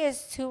 Hawaii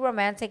is too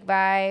romantic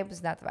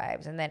vibes, not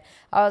vibes. And then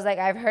I was like,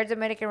 I've heard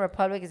Dominican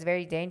Republic is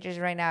very dangerous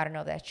right now. I don't know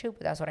if that's true,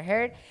 but that's what I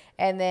heard.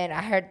 And then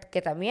I heard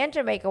que también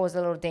Jamaica was a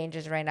little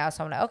dangerous right now.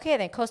 So I'm like, okay,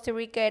 then Costa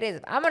Rica it is.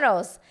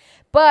 Vámonos.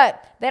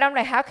 But then I'm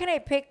like, how can I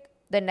pick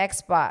the next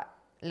spot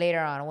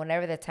later on,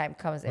 whenever the time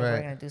comes and we're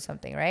going to do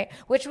something, right?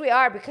 Which we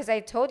are, because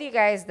I told you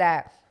guys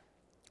that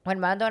when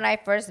Mando and I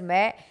first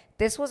met,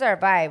 this was our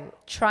vibe,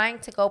 trying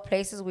to go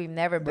places we've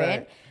never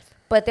been.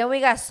 But then we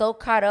got so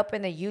caught up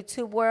in the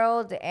YouTube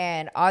world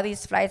and all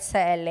these flights to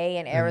LA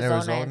and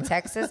Arizona and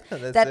Texas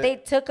that they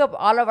took up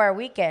all of our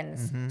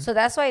weekends. So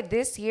that's why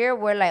this year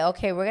we're like,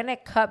 okay, we're going to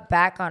cut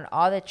back on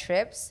all the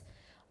trips,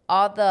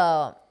 all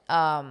the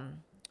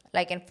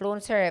like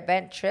influencer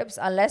event trips,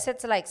 unless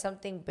it's like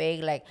something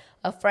big, like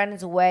a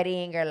friend's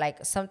wedding or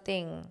like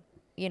something,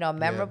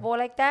 memorable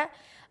like that.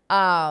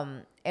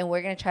 And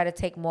we're going to try to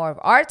take more of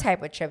our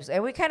type of trips.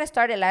 And we kind of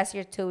started last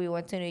year too. We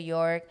went to New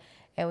York,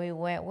 and we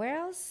went, where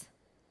else?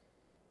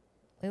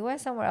 We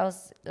went somewhere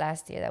else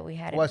last year that we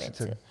hadn't been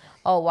to.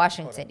 Oh,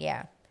 Washington,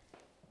 yeah.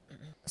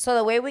 So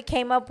the way we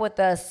came up with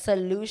a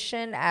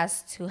solution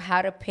as to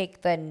how to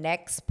pick the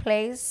next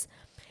place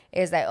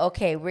is like,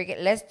 okay,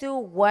 let's do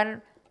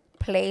one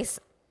place,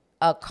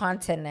 a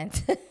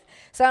continent.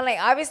 So I'm like,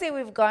 obviously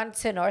we've gone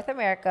to North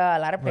America, a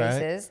lot of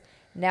places.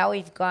 Now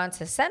we've gone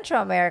to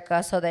Central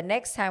America. So the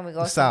next time we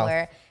go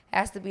somewhere, it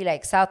has to be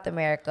like South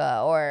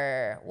America,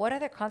 or what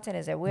other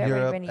continent is there? We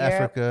haven't been to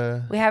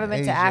Africa. We haven't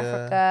been to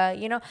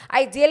Africa.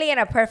 Ideally in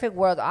a perfect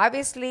world.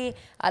 Obviously,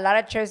 a lot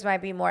of trips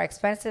might be more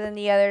expensive than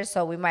the others,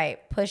 so we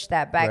might push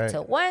that back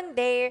to one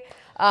day.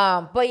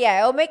 But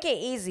yeah, it'll make it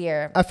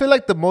easier. I feel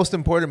like the most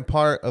important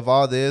part of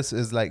all this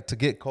is like to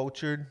get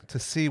cultured, to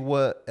see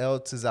what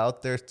else is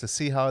out there, to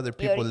see how other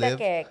people live.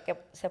 Que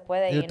se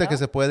puede, que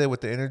se puede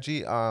with the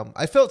energy.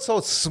 I felt so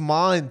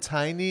small and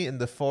tiny in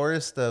the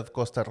forest of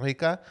Costa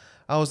Rica.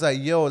 I was like,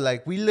 yo,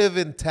 like we live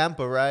in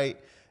Tampa, right?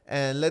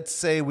 And let's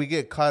say we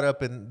get caught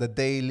up in the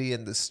daily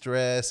and the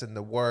stress and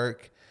the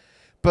work.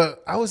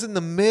 But I was in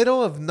the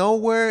middle of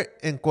nowhere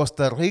in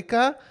Costa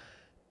Rica,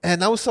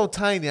 and I was so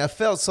tiny. I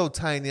felt so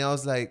tiny. I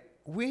was like,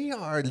 we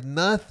are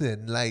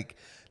nothing. Like,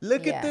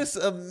 look at this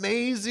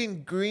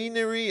amazing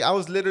greenery. I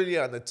was literally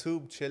on the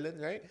tube chilling,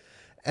 right?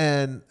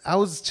 And I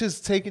was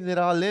just taking it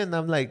all in.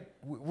 I'm like,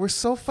 we're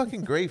so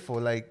fucking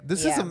grateful. Like,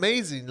 this is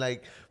amazing.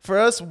 Like, for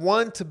us,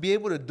 one, to be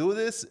able to do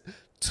this.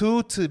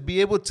 Two, to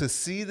be able to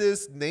see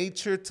this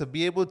nature, to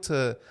be able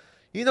to,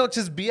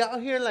 just be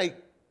out here. Like,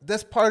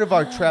 that's part of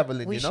our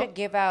traveling, We should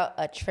give out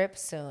a trip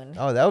soon.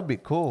 Oh, that would be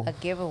cool. A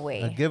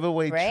giveaway. A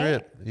giveaway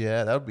trip.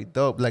 Yeah, that would be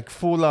dope. Like,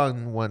 full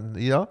on one,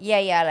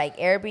 Yeah, like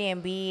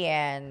Airbnb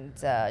and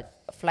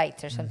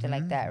flights or something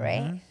like that,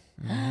 right?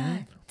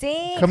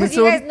 Dang, Coming because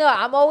you guys soon? know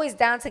I'm always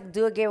down to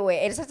do a giveaway.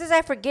 And sometimes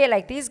I forget,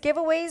 like these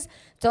giveaways,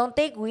 don't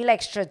think we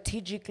like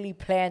strategically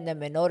plan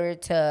them in order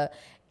to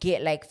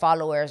get like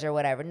followers or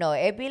whatever. No,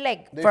 it'd be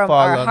like They from fall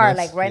our on heart. us,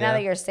 Like right now yeah.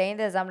 that you're saying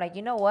this, I'm like,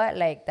 you know what?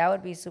 Like that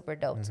would be super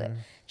dope to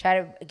try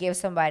to give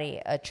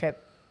somebody a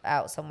trip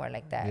out somewhere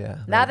like that. Yeah,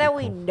 Now that'd that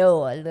be we cool.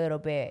 know a little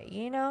bit,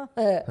 you know,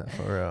 For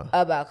real.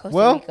 about Costa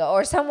Well, Rica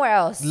or somewhere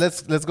else.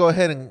 Let's go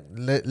ahead and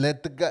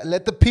let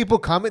the people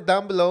comment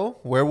down below.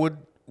 Where would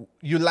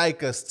you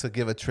like us to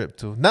give a trip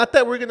to? Not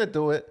that we're gonna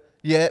do it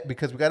yet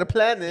because we gotta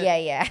plan it.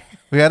 Yeah.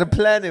 We gotta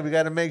plan it. We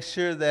gotta make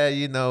sure that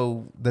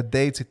the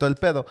dates y todo el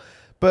pedo.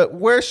 But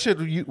where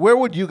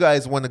would you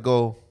guys want to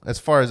go as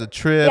far as a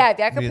trip? Yeah, if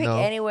y'all could you pick know?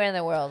 anywhere in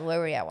the world,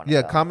 where we at want to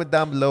Yeah, go. comment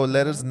down below.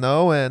 Let us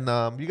know. And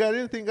you got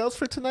anything else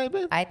for tonight,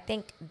 babe? I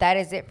think that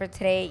is it for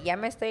today. Ya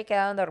me estoy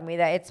quedando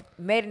dormida. It's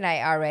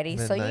midnight already.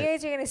 So you Midnight.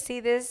 guys are going to see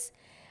this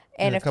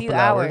in In a a few couple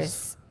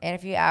hours. In a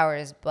few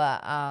hours.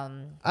 But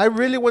I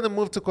really want to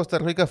move to Costa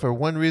Rica for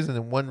one reason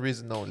and one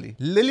reason only.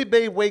 Lily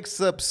Bay wakes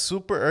up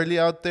super early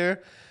out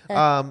there.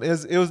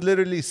 It was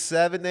literally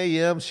 7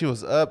 a.m. She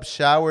was up,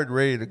 showered,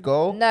 ready to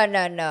go.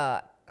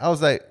 no. I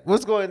was like,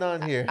 what's going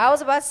on here? I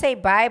was about to say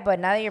bye, but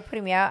now that you're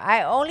putting me out,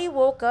 I only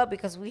woke up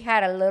because we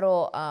had a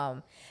little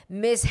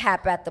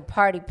mishap at the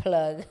party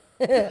plug.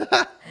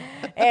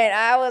 And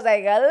I was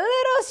like a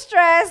little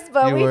stressed,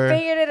 but You we were.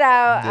 figured it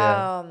out.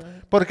 Yeah.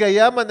 Porque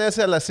allá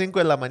amanece a las 5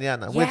 de la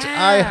mañana, which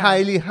I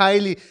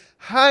Yeah.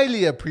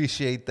 highly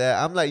appreciate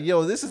that. I'm like,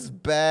 yo, this is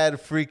bad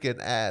freaking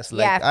ass.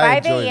 Like, Yeah, I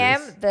 5 enjoy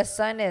a.m. this. the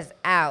sun is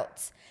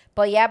out.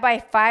 But yeah, by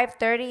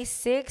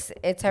 5:36,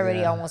 it's already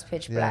Yeah. almost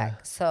pitch Yeah.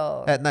 black.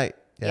 So At night.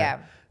 Yeah.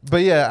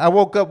 But yeah, I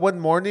woke up one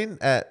morning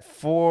at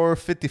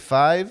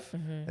 4:55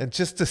 Mm-hmm. and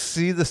just to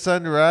see the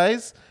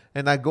sunrise,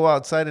 and I go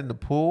outside in the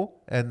pool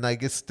and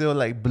like it's still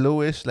like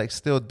bluish, like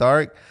still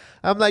dark.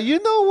 I'm like, you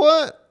know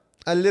what?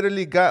 I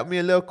literally got me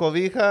a little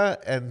cobija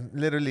and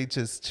literally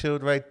just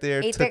chilled right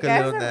there. ¿Y Took te a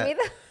little quedas nap.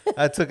 dormida?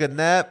 I took a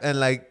nap and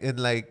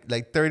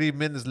like 30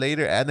 minutes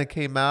later, Anna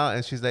came out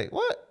and she's like,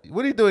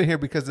 What are you doing here?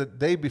 Because the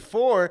day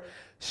before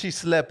she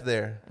slept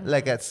there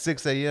like at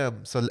 6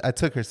 a.m. So I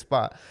took her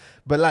spot.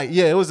 But like,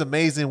 yeah, it was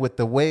amazing with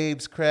the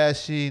waves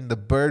crashing, the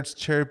birds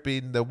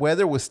chirping. The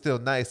weather was still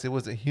nice. It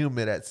wasn't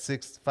humid at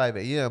 5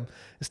 a.m.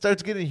 It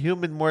starts getting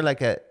humid more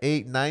like at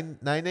 9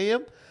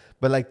 a.m.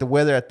 But like the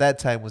weather at that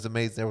time was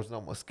amazing. There was no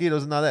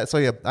mosquitoes and all that. So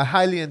yeah, I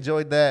highly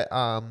enjoyed that.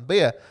 But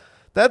yeah,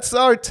 that's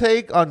our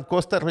take on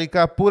Costa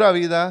Rica, Pura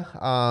Vida.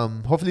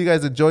 Hopefully you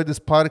guys enjoyed this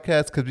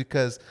podcast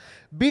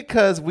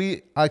because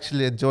we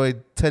actually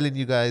enjoyed telling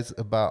you guys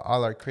about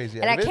all our crazy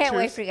And I adventures. can't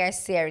wait for you guys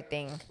to see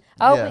everything.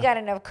 I hope Yeah. we got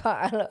enough.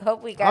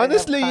 Hope we got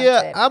Honestly, enough yeah,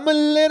 content. I'm a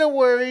little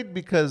worried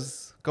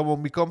because, como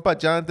mi compa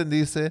Jonathan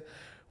dice,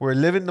 we're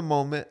living the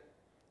moment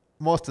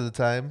most of the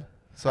time.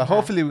 So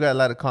hopefully we got a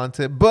lot of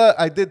content. But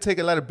I did take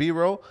a lot of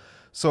B-roll.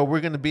 So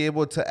we're going to be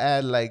able to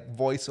add like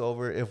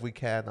voiceover if we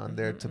can on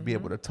there to be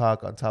able to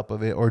talk on top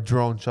of it or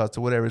drone shots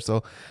or whatever.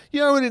 So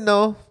you already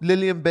know,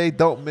 Lillian Bay,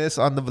 don't miss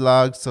on the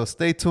vlog. So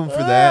stay tuned for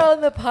that. On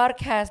the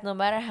podcast, no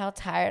matter how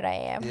tired I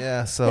am.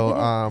 Yeah.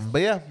 So,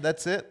 but yeah,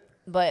 that's it.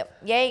 But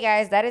yeah, you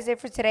guys, that is it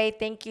for today.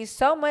 Thank you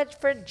so much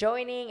for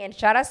joining. And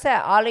shout out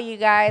to all of you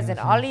guys and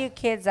all of you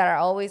kids that are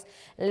always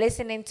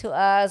listening to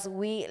us.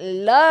 We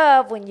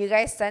love when you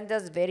guys send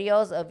us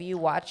videos of you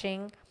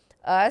watching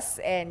us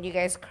and you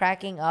guys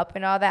cracking up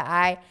and all that.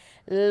 I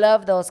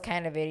love those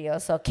kind of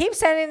videos. So keep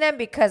sending them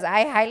because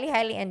I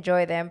highly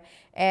enjoy them.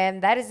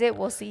 And that is it.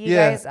 We'll see you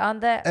guys on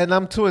the... And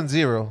I'm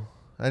 2-0.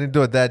 I didn't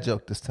do a dad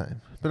joke this time.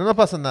 Pero no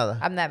pasa nada.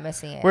 I'm not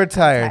missing it. We're I'm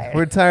tired.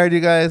 We're tired, you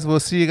guys. We'll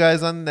see you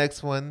guys on the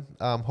next one.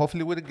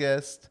 Hopefully with a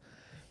guest.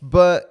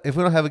 But if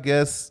we don't have a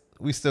guest,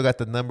 we still got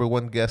the number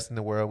one guest in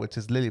the world, which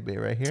is Lily Bay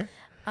right here.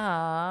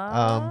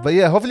 Aww. But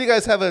yeah, hopefully you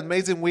guys have an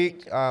amazing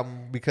week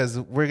because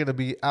we're going to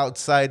be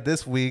outside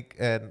this week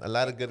and a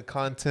lot of good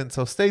content.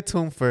 So stay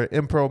tuned for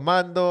Impro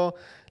Mando,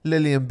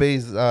 Lillian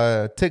Bay's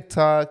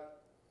TikTok,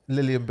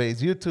 Lillian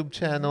Bay's YouTube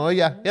channel. Oh,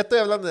 ya estoy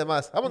hablando de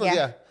más. Vámonos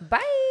ya. Bye.